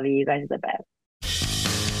 George, love you. You guys are the best.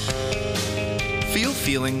 Feel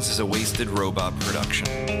Feelings is a Wasted Robot production.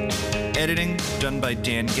 Editing done by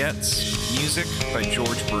Dan Getz. Music by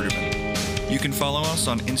George Bruderman. You can follow us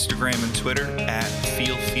on Instagram and Twitter at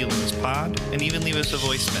FeelFeelingsPod, and even leave us a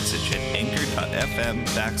voice message at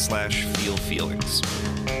anchor.fm/feelfeelings.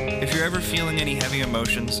 If you're ever feeling any heavy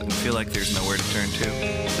emotions and feel like there's nowhere to turn to,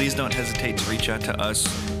 please don't hesitate to reach out to us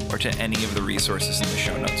or to any of the resources in the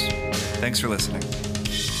show notes. Thanks for listening.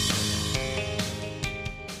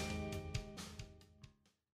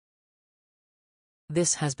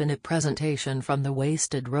 This has been a presentation from the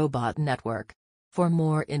Wasted Robot Network. For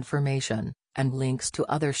more information and links to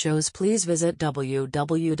other shows, please visit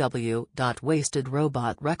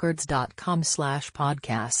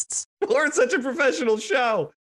www.wastedrobotrecords.com/podcasts. We're such a professional show.